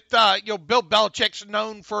with Bill Belichick's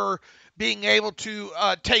known for being able to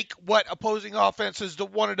take what opposing offenses,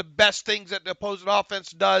 one of the best things that the opposing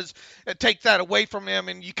offense does, and take that away from them.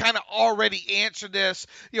 And you kind of already answered this.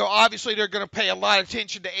 Obviously they're going to pay a lot of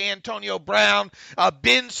attention to Antonio Brown.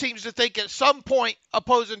 Ben seems to think at some point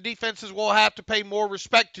opposing defenses will have to pay more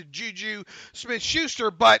respect to Juju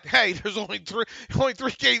Smith-Schuster. But hey, there's only three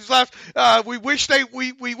games left. We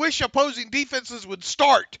wish opposing defenses would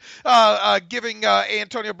start giving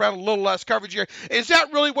Antonio Brown a little less coverage here. Is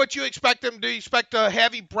that really what you expect them to do? You expect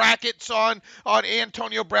heavy brackets on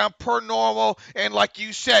Antonio Brown per normal, and like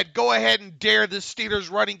you said, go ahead and dare the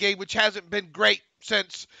Steelers running game, which hasn't been great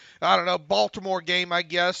since, I don't know, Baltimore game, I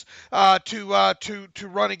guess, to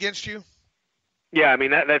run against you? Yeah, I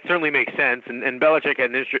mean, that certainly makes sense. And Belichick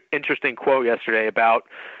had an interesting quote yesterday about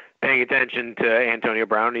paying attention to Antonio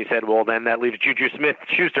Brown. He said, well, then that leaves Juju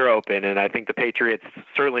Smith-Schuster open. And I think the Patriots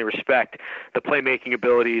certainly respect the playmaking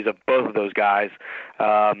abilities of both of those guys.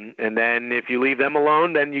 And then if you leave them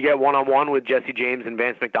alone, then you get one-on-one with Jesse James and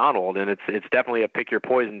Vance McDonald. And it's definitely a pick your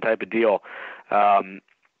poison type of deal.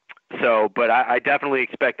 But I definitely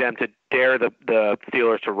expect them to dare the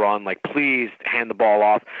Steelers to run, like, please hand the ball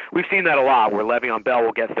off. We've seen that a lot where Le'Veon Bell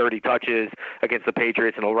will get 30 touches against the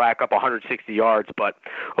Patriots and he'll rack up 160 yards, but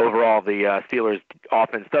overall the Steelers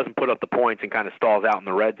offense doesn't put up the points and kind of stalls out in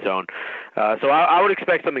the red zone. So I would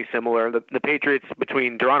expect something similar. The Patriots,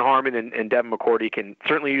 between Duron Harmon and Devin McCourty, can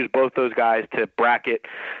certainly use both those guys to bracket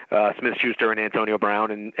Smith-Schuster and Antonio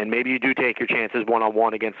Brown, and maybe you do take your chances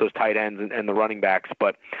one-on-one against those tight ends and the running backs,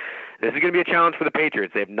 but this is going to be a challenge for the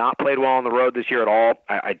Patriots. They've not played well on the road this year at all.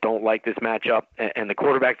 I don't like this matchup. And the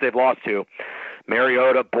quarterbacks they've lost to,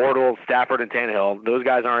 Mariota, Bortles, Stafford, and Tannehill, those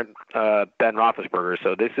guys aren't Ben Roethlisberger.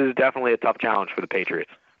 So this is definitely a tough challenge for the Patriots.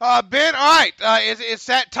 Ben, all right, it's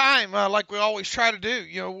that time, like we always try to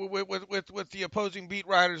do, with the opposing beat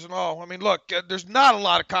writers and all. I mean, look, there's not a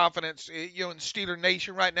lot of confidence, in Steeler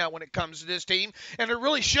Nation right now when it comes to this team, and there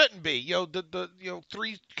really shouldn't be. The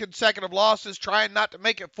 3 consecutive losses, trying not to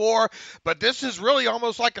make it 4, but this is really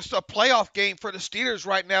almost like a playoff game for the Steelers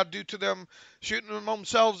right now due to them shooting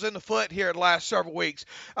themselves in the foot here the last several weeks.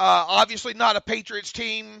 Obviously, not a Patriots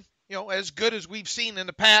team, as good as we've seen in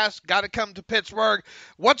the past. Got to come to Pittsburgh.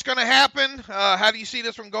 What's going to happen? How do you see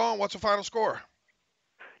this one going? What's the final score?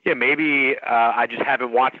 Yeah, maybe I just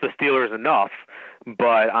haven't watched the Steelers enough,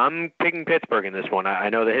 but I'm picking Pittsburgh in this one. I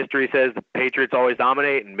know the history says the Patriots always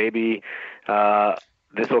dominate, and maybe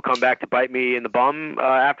this will come back to bite me in the bum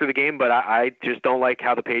after the game, but I just don't like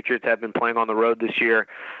how the Patriots have been playing on the road this year.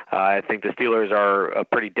 I think the Steelers are a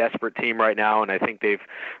pretty desperate team right now, and I think they've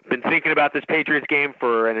been thinking about this Patriots game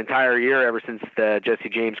for an entire year, ever since the Jesse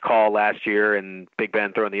James call last year and Big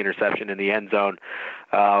Ben throwing the interception in the end zone.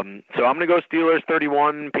 So I'm going to go Steelers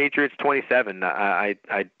 31, Patriots 27. I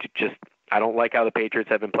don't like how the Patriots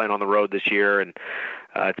have been playing on the road this year, and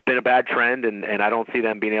it's been a bad trend, and I don't see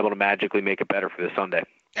them being able to magically make it better for this Sunday.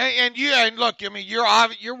 And look, I mean,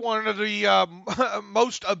 you're one of the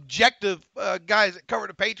most objective guys that cover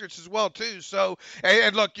the Patriots as well too. So,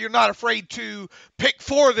 and look, you're not afraid to pick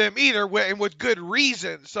for them either, and with good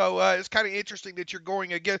reason. So it's kind of interesting that you're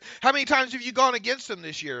going against. How many times have you gone against them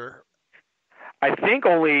this year? I think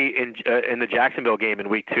only in the Jacksonville game in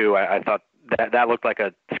week 2. I thought that looked like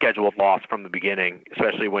a scheduled loss from the beginning,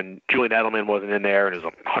 especially when Julian Edelman wasn't in there and it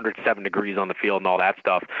was 107 degrees on the field and all that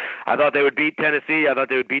stuff. I thought they would beat Tennessee. I thought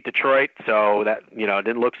they would beat Detroit. So that, it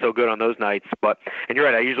didn't look so good on those nights. And you're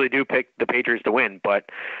right, I usually do pick the Patriots to win, but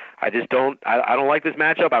I just don't like this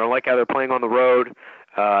matchup. I don't like how they're playing on the road.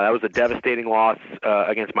 That was a devastating loss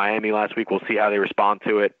against Miami last week. We'll see how they respond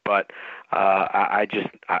to it, but I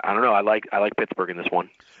don't know. I like Pittsburgh in this one.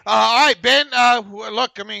 All right, Ben.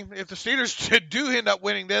 Look, I mean, if the Steelers do end up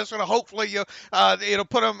winning this, and hopefully it'll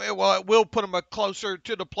put them. Well, it will put them closer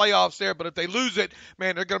to the playoffs there. But if they lose it,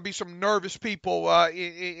 man, there are going to be some nervous people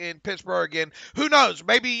in Pittsburgh. And who knows?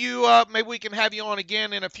 Maybe we can have you on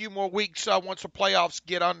again in a few more weeks once the playoffs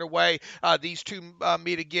get underway. These two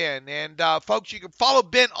meet again. And folks, you can follow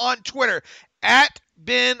Ben on Twitter at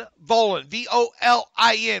Ben Volin,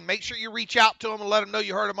 Volin. Make sure you reach out to him and let him know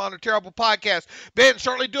you heard him on a terrible podcast. Ben,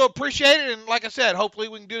 certainly do appreciate it. And like I said, hopefully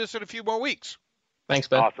we can do this in a few more weeks. Thanks,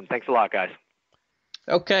 Ben. Awesome. Thanks a lot, guys.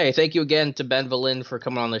 Okay, thank you again to Ben Volin for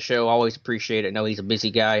coming on the show. Always appreciate it. I know he's a busy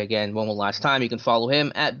guy. Again, one more last time, you can follow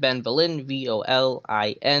him at Ben Volin,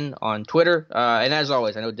 Volin, on Twitter. And as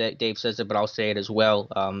always, I know Dave says it, but I'll say it as well.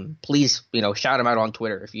 Please, shout him out on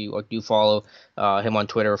Twitter. If you do follow him on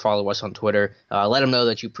Twitter or follow us on Twitter, let him know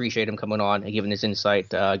that you appreciate him coming on and giving his insight.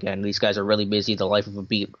 Again, these guys are really busy. The life of a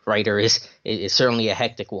beat writer is certainly a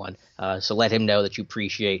hectic one. So let him know that you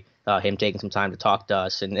appreciate him taking some time to talk to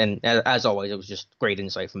us. And as always, it was just great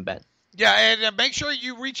insight from Ben. Yeah, and make sure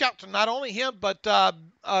you reach out to not only him, but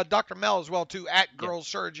Dr. Mel as well, too, at Girls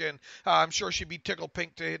Surgeon. I'm sure she'd be tickled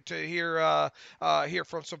pink to hear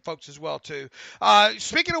from some folks as well, too.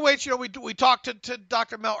 Speaking of which, we talked to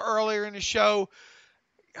Dr. Mel earlier in the show.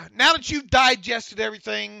 Now that you've digested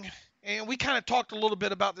everything, and we kind of talked a little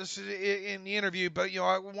bit about this in the interview, but,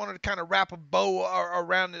 I wanted to kind of wrap a bow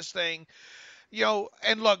around this thing.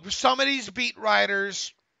 And look, some of these beat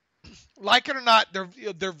writers, like it or not,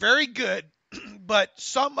 they're very good, but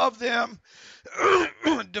some of them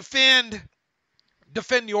defend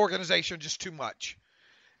the organization just too much,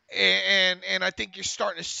 and I think you're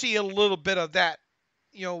starting to see a little bit of that.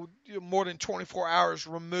 More than 24 hours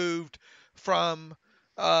removed from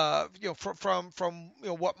what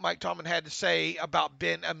Mike Tomlin had to say about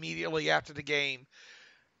Ben immediately after the game.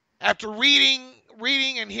 After reading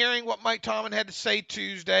and hearing what Mike Tomlin had to say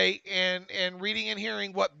Tuesday, and reading and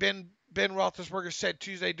hearing what Ben Roethlisberger said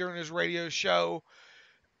Tuesday during his radio show,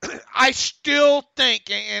 I still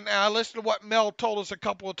think, and I listened to what Mel told us a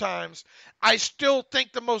couple of times, I still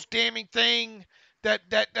think the most damning thing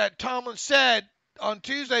that Tomlin said on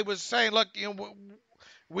Tuesday was saying, look,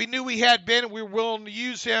 we knew we had Ben and we were willing to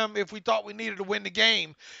use him if we thought we needed to win the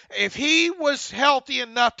game. If he was healthy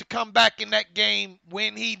enough to come back in that game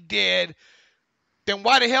when he did, then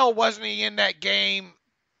why the hell wasn't he in that game,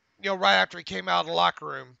 right after he came out of the locker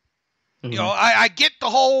room? Mm-hmm. I get the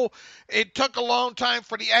whole, it took a long time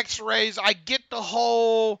for the x-rays. I get the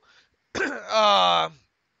whole, I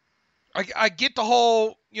get the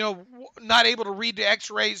whole, not able to read the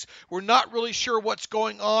x-rays. We're not really sure what's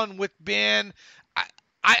going on with Ben.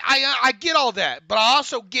 I get all that, but I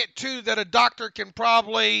also get, too, that a doctor can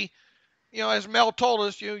probably as Mel told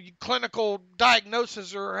us, clinical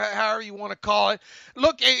diagnosis or however you want to call it.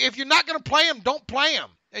 Look, if you're not going to play him, don't play him.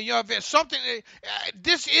 And, if it's something,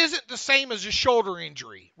 this isn't the same as a shoulder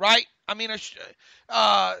injury, right? I mean,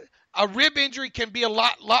 a rib injury can be a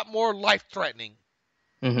lot more life-threatening,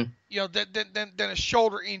 than a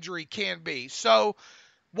shoulder injury can be. So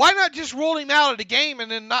why not just rule him out of the game and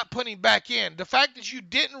then not put him back in? The fact that you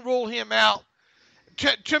didn't rule him out,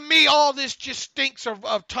 to me, all this just stinks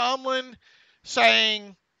of Tomlin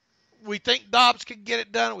saying, we think Dobbs can get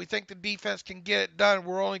it done. We think the defense can get it done.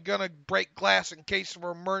 We're only going to break glass in case of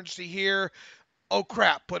emergency here. Oh,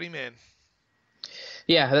 crap, put him in.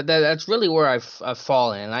 Yeah, that's really where I've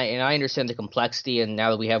fallen, and I understand the complexity, and now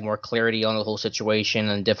that we have more clarity on the whole situation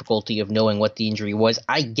and difficulty of knowing what the injury was,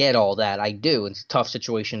 I get all that. I do. It's a tough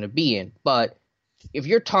situation to be in, but if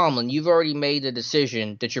you're Tomlin, you've already made the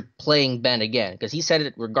decision that you're playing Ben again, because he said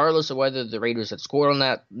it regardless of whether the Raiders had scored on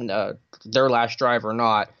that their last drive or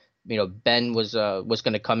not. Ben was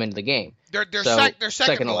going to come into the game. Their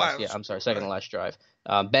second to last. Yeah, I'm sorry, second to last drive.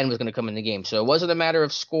 Ben was going to come in the game. So it wasn't a matter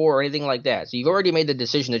of score or anything like that. So you've already made the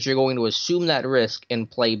decision that you're going to assume that risk and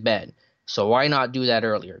play Ben. So why not do that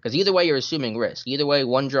earlier? Because either way, you're assuming risk. Either way,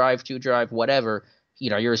 1 drive, 2 drive, whatever,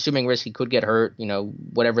 you're assuming risk. He could get hurt,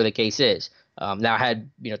 whatever the case is. Now,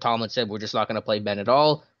 had, Tomlin said, we're just not going to play Ben at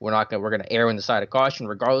all. We're going to err on the side of caution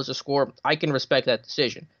regardless of score. I can respect that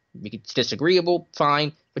decision. It's disagreeable,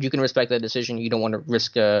 fine, but you can respect that decision. You don't want to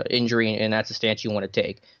risk injury, and that's a stance you want to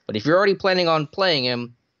take. But if you're already planning on playing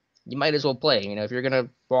him, you might as well play. If you're going to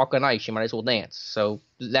walk on ice, you might as well dance. So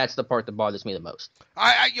that's the part that bothers me the most.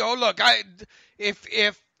 If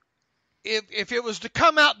it was to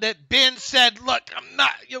come out that Ben said, look, I'm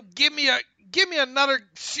not, give me another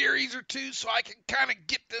series or two so I can kind of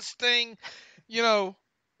get this thing,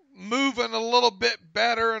 moving a little bit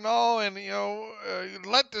better and all, and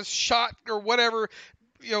let this shot or whatever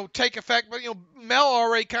take effect. But Mel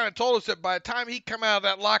already kind of told us that by the time he come out of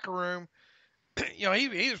that locker room, he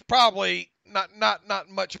was probably not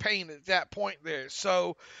much pain at that point there.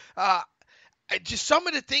 So just some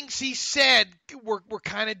of the things he said were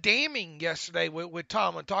kind of damning yesterday with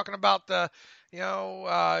Tomlin, talking about the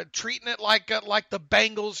treating it like the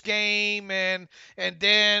Bengals game, and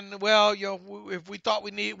then, if we thought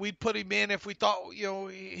we'd put him in if we thought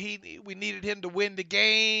we needed him to win the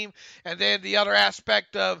game, and then the other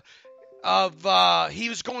aspect of he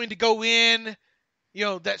was going to go in,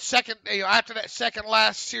 that second, after that second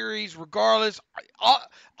last series, regardless.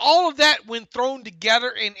 All of that, when thrown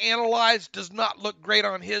together and analyzed, does not look great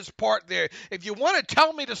on his part there. If you want to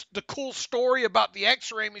tell me the cool story about the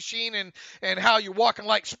x-ray machine and how you're walking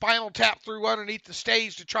like Spinal Tap through underneath the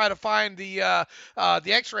stage to try to find the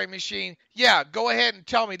x-ray machine, yeah, go ahead and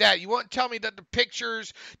tell me that. You want to tell me that the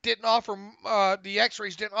pictures didn't offer, the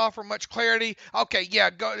x-rays didn't offer much clarity? Okay, yeah,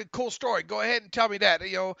 cool story. Go ahead and tell me that.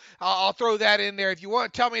 I'll throw that in there. If you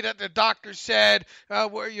want to tell me that the doctor said,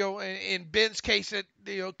 in Ben's case, it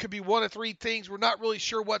could be one of 3 things. We're not really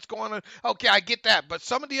sure what's going on. Okay, I get that. But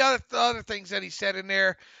some of the other things that he said in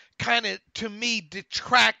there kind of, to me,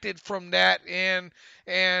 detracted from that. And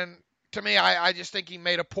to me, I just think he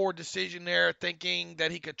made a poor decision there, thinking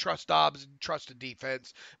that he could trust Dobbs and trust the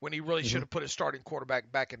defense when he really should have put his starting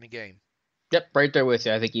quarterback back in the game. Yep, right there with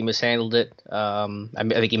you. I think he mishandled it. I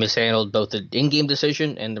think he mishandled both the in-game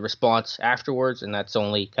decision and the response afterwards, and that's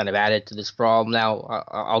only kind of added to this problem. Now,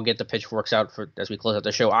 I'll get the pitchforks out as we close out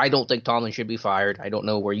the show. I don't think Tomlin should be fired. I don't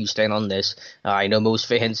know where you stand on this. I know most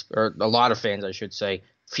fans, or a lot of fans, I should say,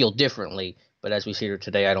 feel differently. But as we see here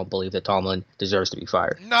today, I don't believe that Tomlin deserves to be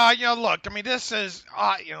fired. No, look, I mean, this is,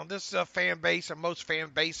 this is a fan base, and most fan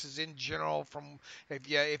bases in general. From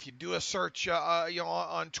if you do a search,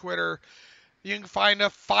 on Twitter, you can find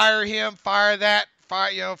a fire him, fire that,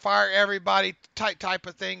 fire everybody type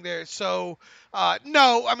of thing there. So,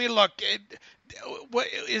 no, I mean, look,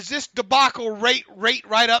 is this debacle rate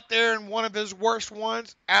right up there in one of his worst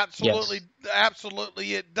ones? Absolutely, yes.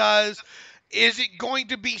 Absolutely, it does. Is it going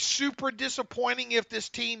to be super disappointing if this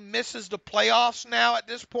team misses the playoffs now at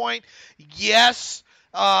this point? Yes.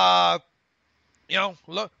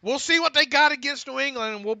 Look, we'll see what they got against New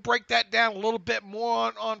England, and we'll break that down a little bit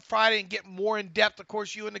more on Friday and get more in depth. Of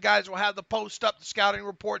course, you and the guys will have the post up, the scouting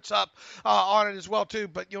reports up on it as well too.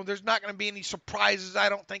 But there's not going to be any surprises, I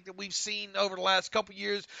don't think, that we've seen over the last couple of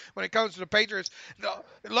years when it comes to the Patriots.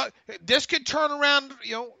 Look, this could turn around.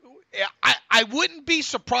 I wouldn't be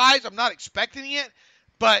surprised. I'm not expecting it,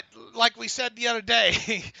 but like we said the other day,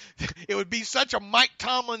 it would be such a Mike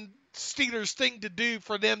Tomlin Steelers thing to do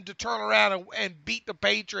for them to turn around and beat the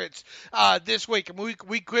Patriots this week. And we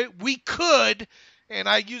could, and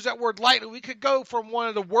I use that word lightly, we could go from one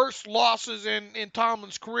of the worst losses in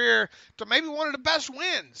Tomlin's career to maybe one of the best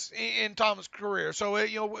wins in Tomlin's career. So,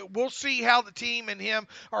 we'll see how the team and him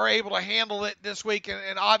are able to handle it this week.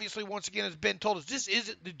 And obviously, once again, as Ben told us, this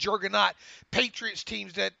isn't the juggernaut Patriots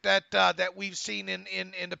teams that we've seen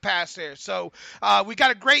in the past there. So we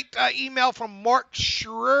got a great email from Mark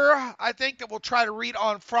Schreier, I think, that we'll try to read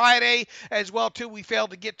on Friday as well, too. We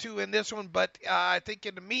failed to get to in this one, but I think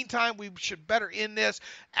in the meantime, we should better end this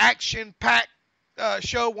action-packed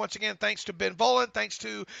show. Once again, thanks to Ben Volen. Thanks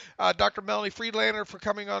to Dr. Melanie Friedlander for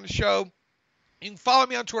coming on the show. You can follow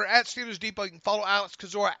me on Twitter at Steelers Depot. You can follow Alex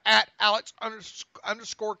Kozora at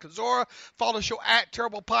Alex_Kozora. Follow the show at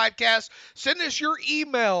Terrible Podcast. Send us your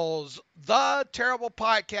emails,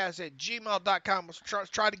 theterriblepodcast@gmail.com. We'll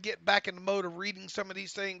try to get back in the mode of reading some of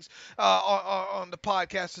these things on the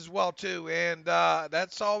podcast as well, too. And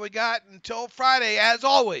that's all we got until Friday. As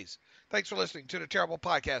always, thanks for listening to the Terrible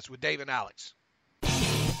Podcast with Dave and Alex.